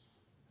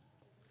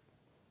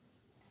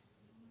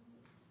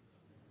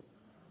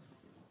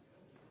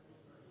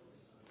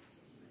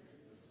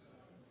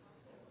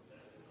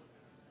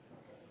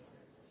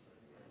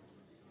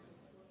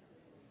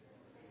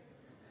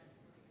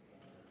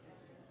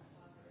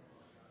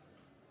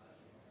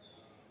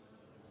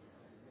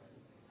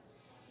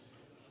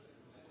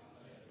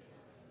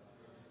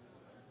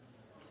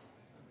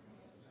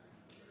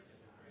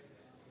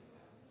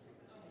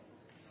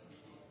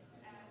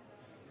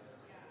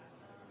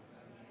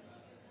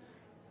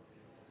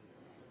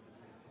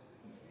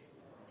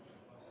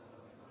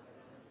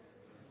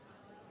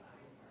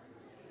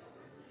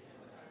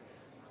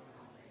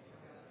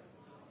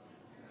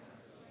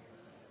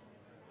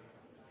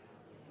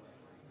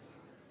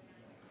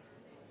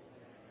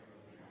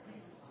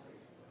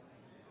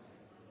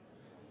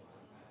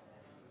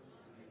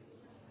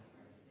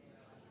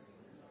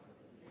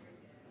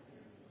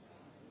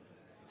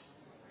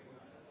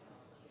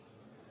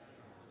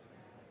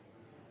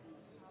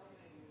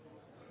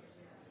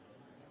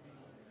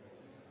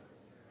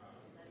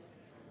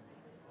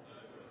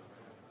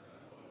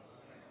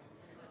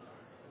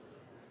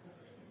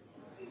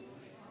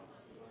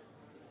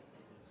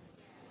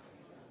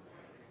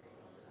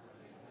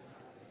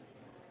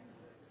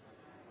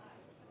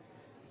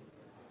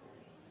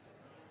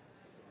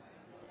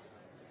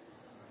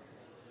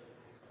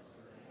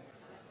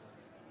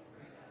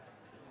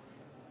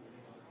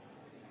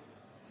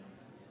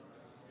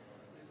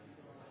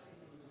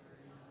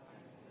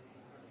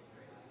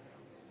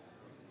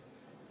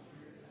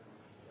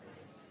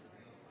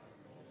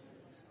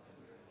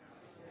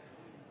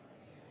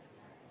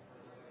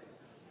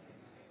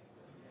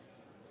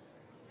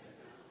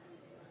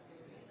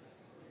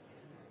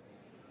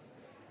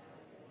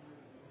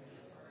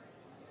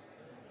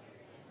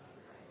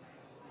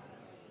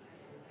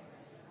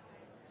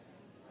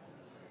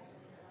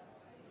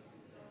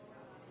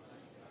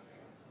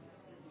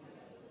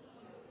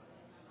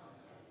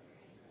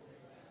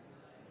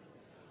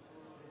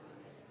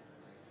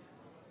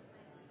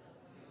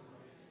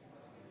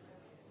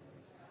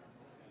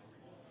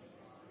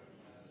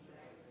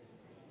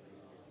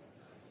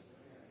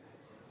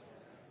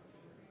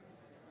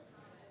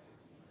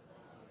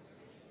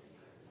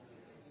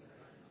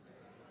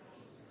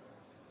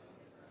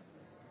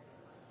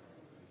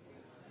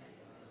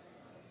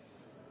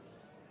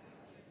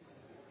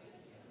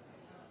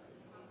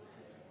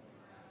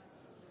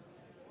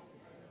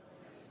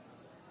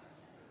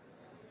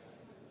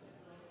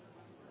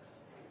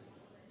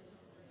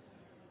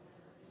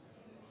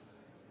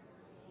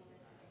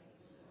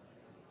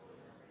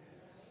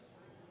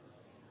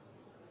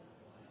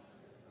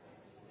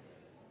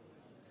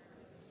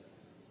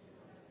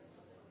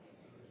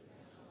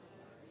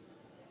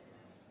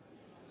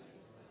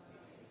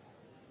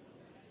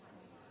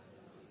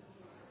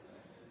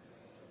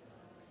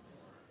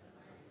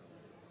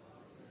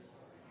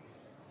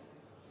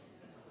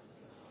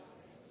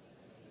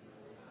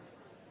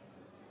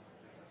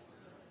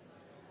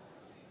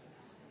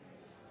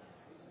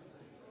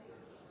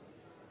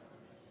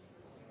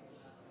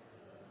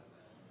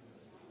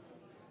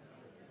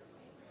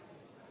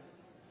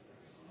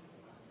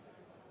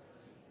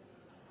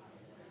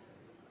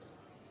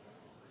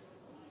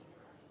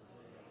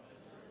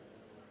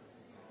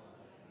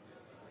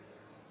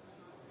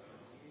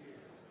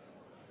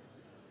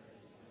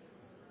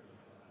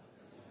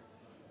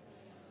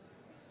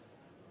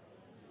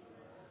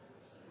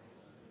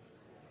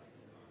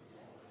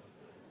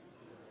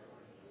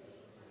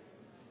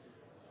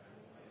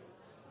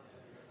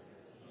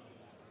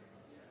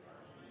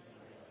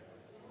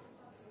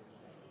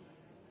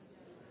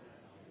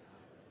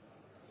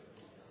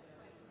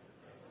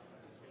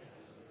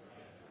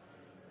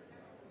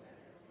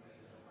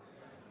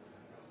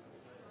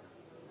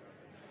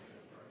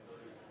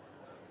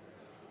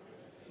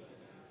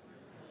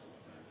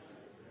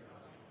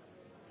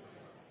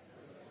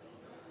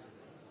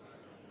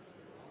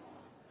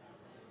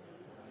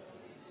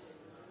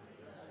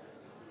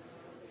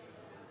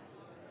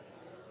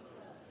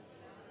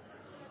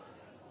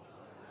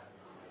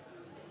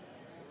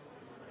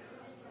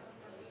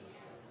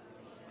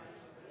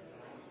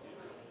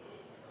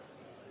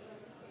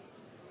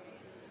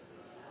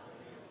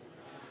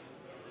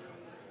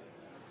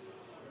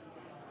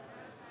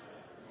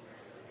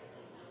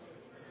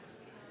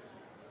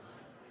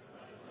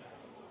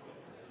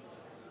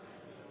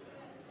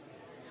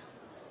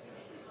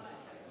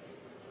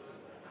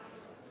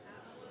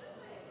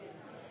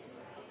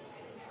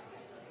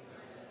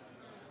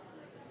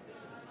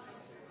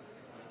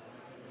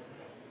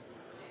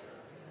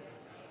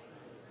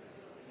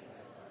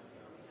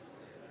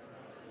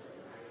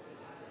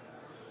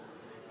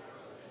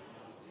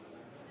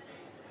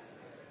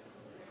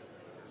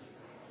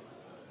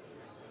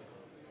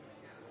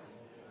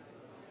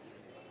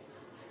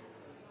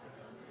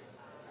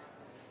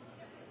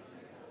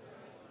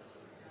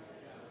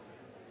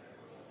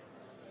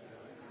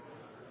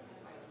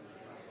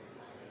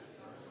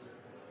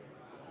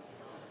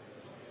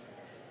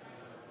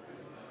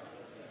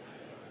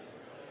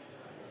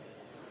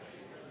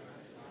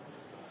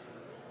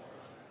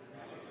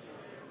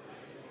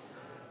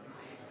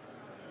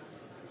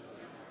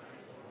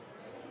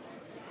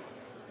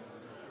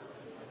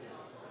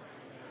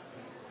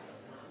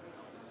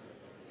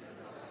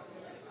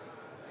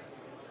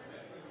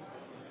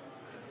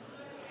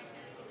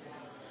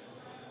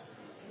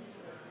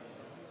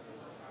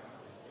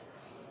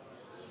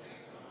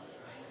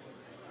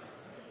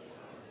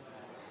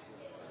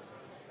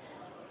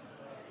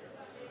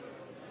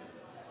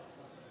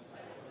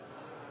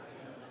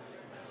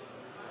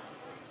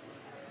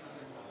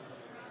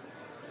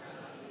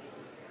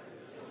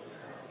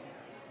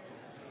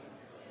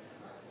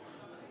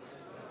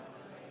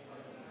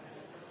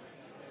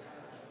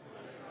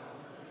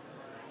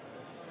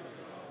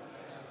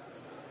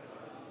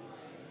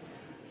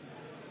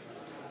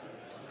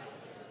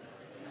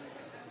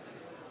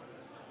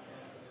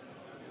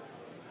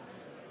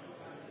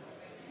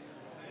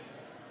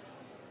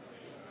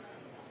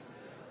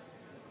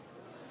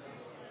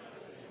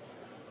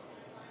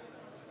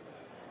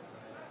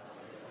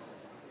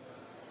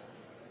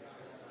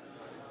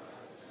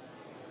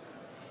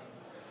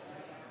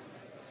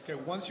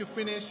 Okay, once you're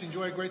finished,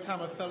 enjoy a great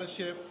time of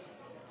fellowship.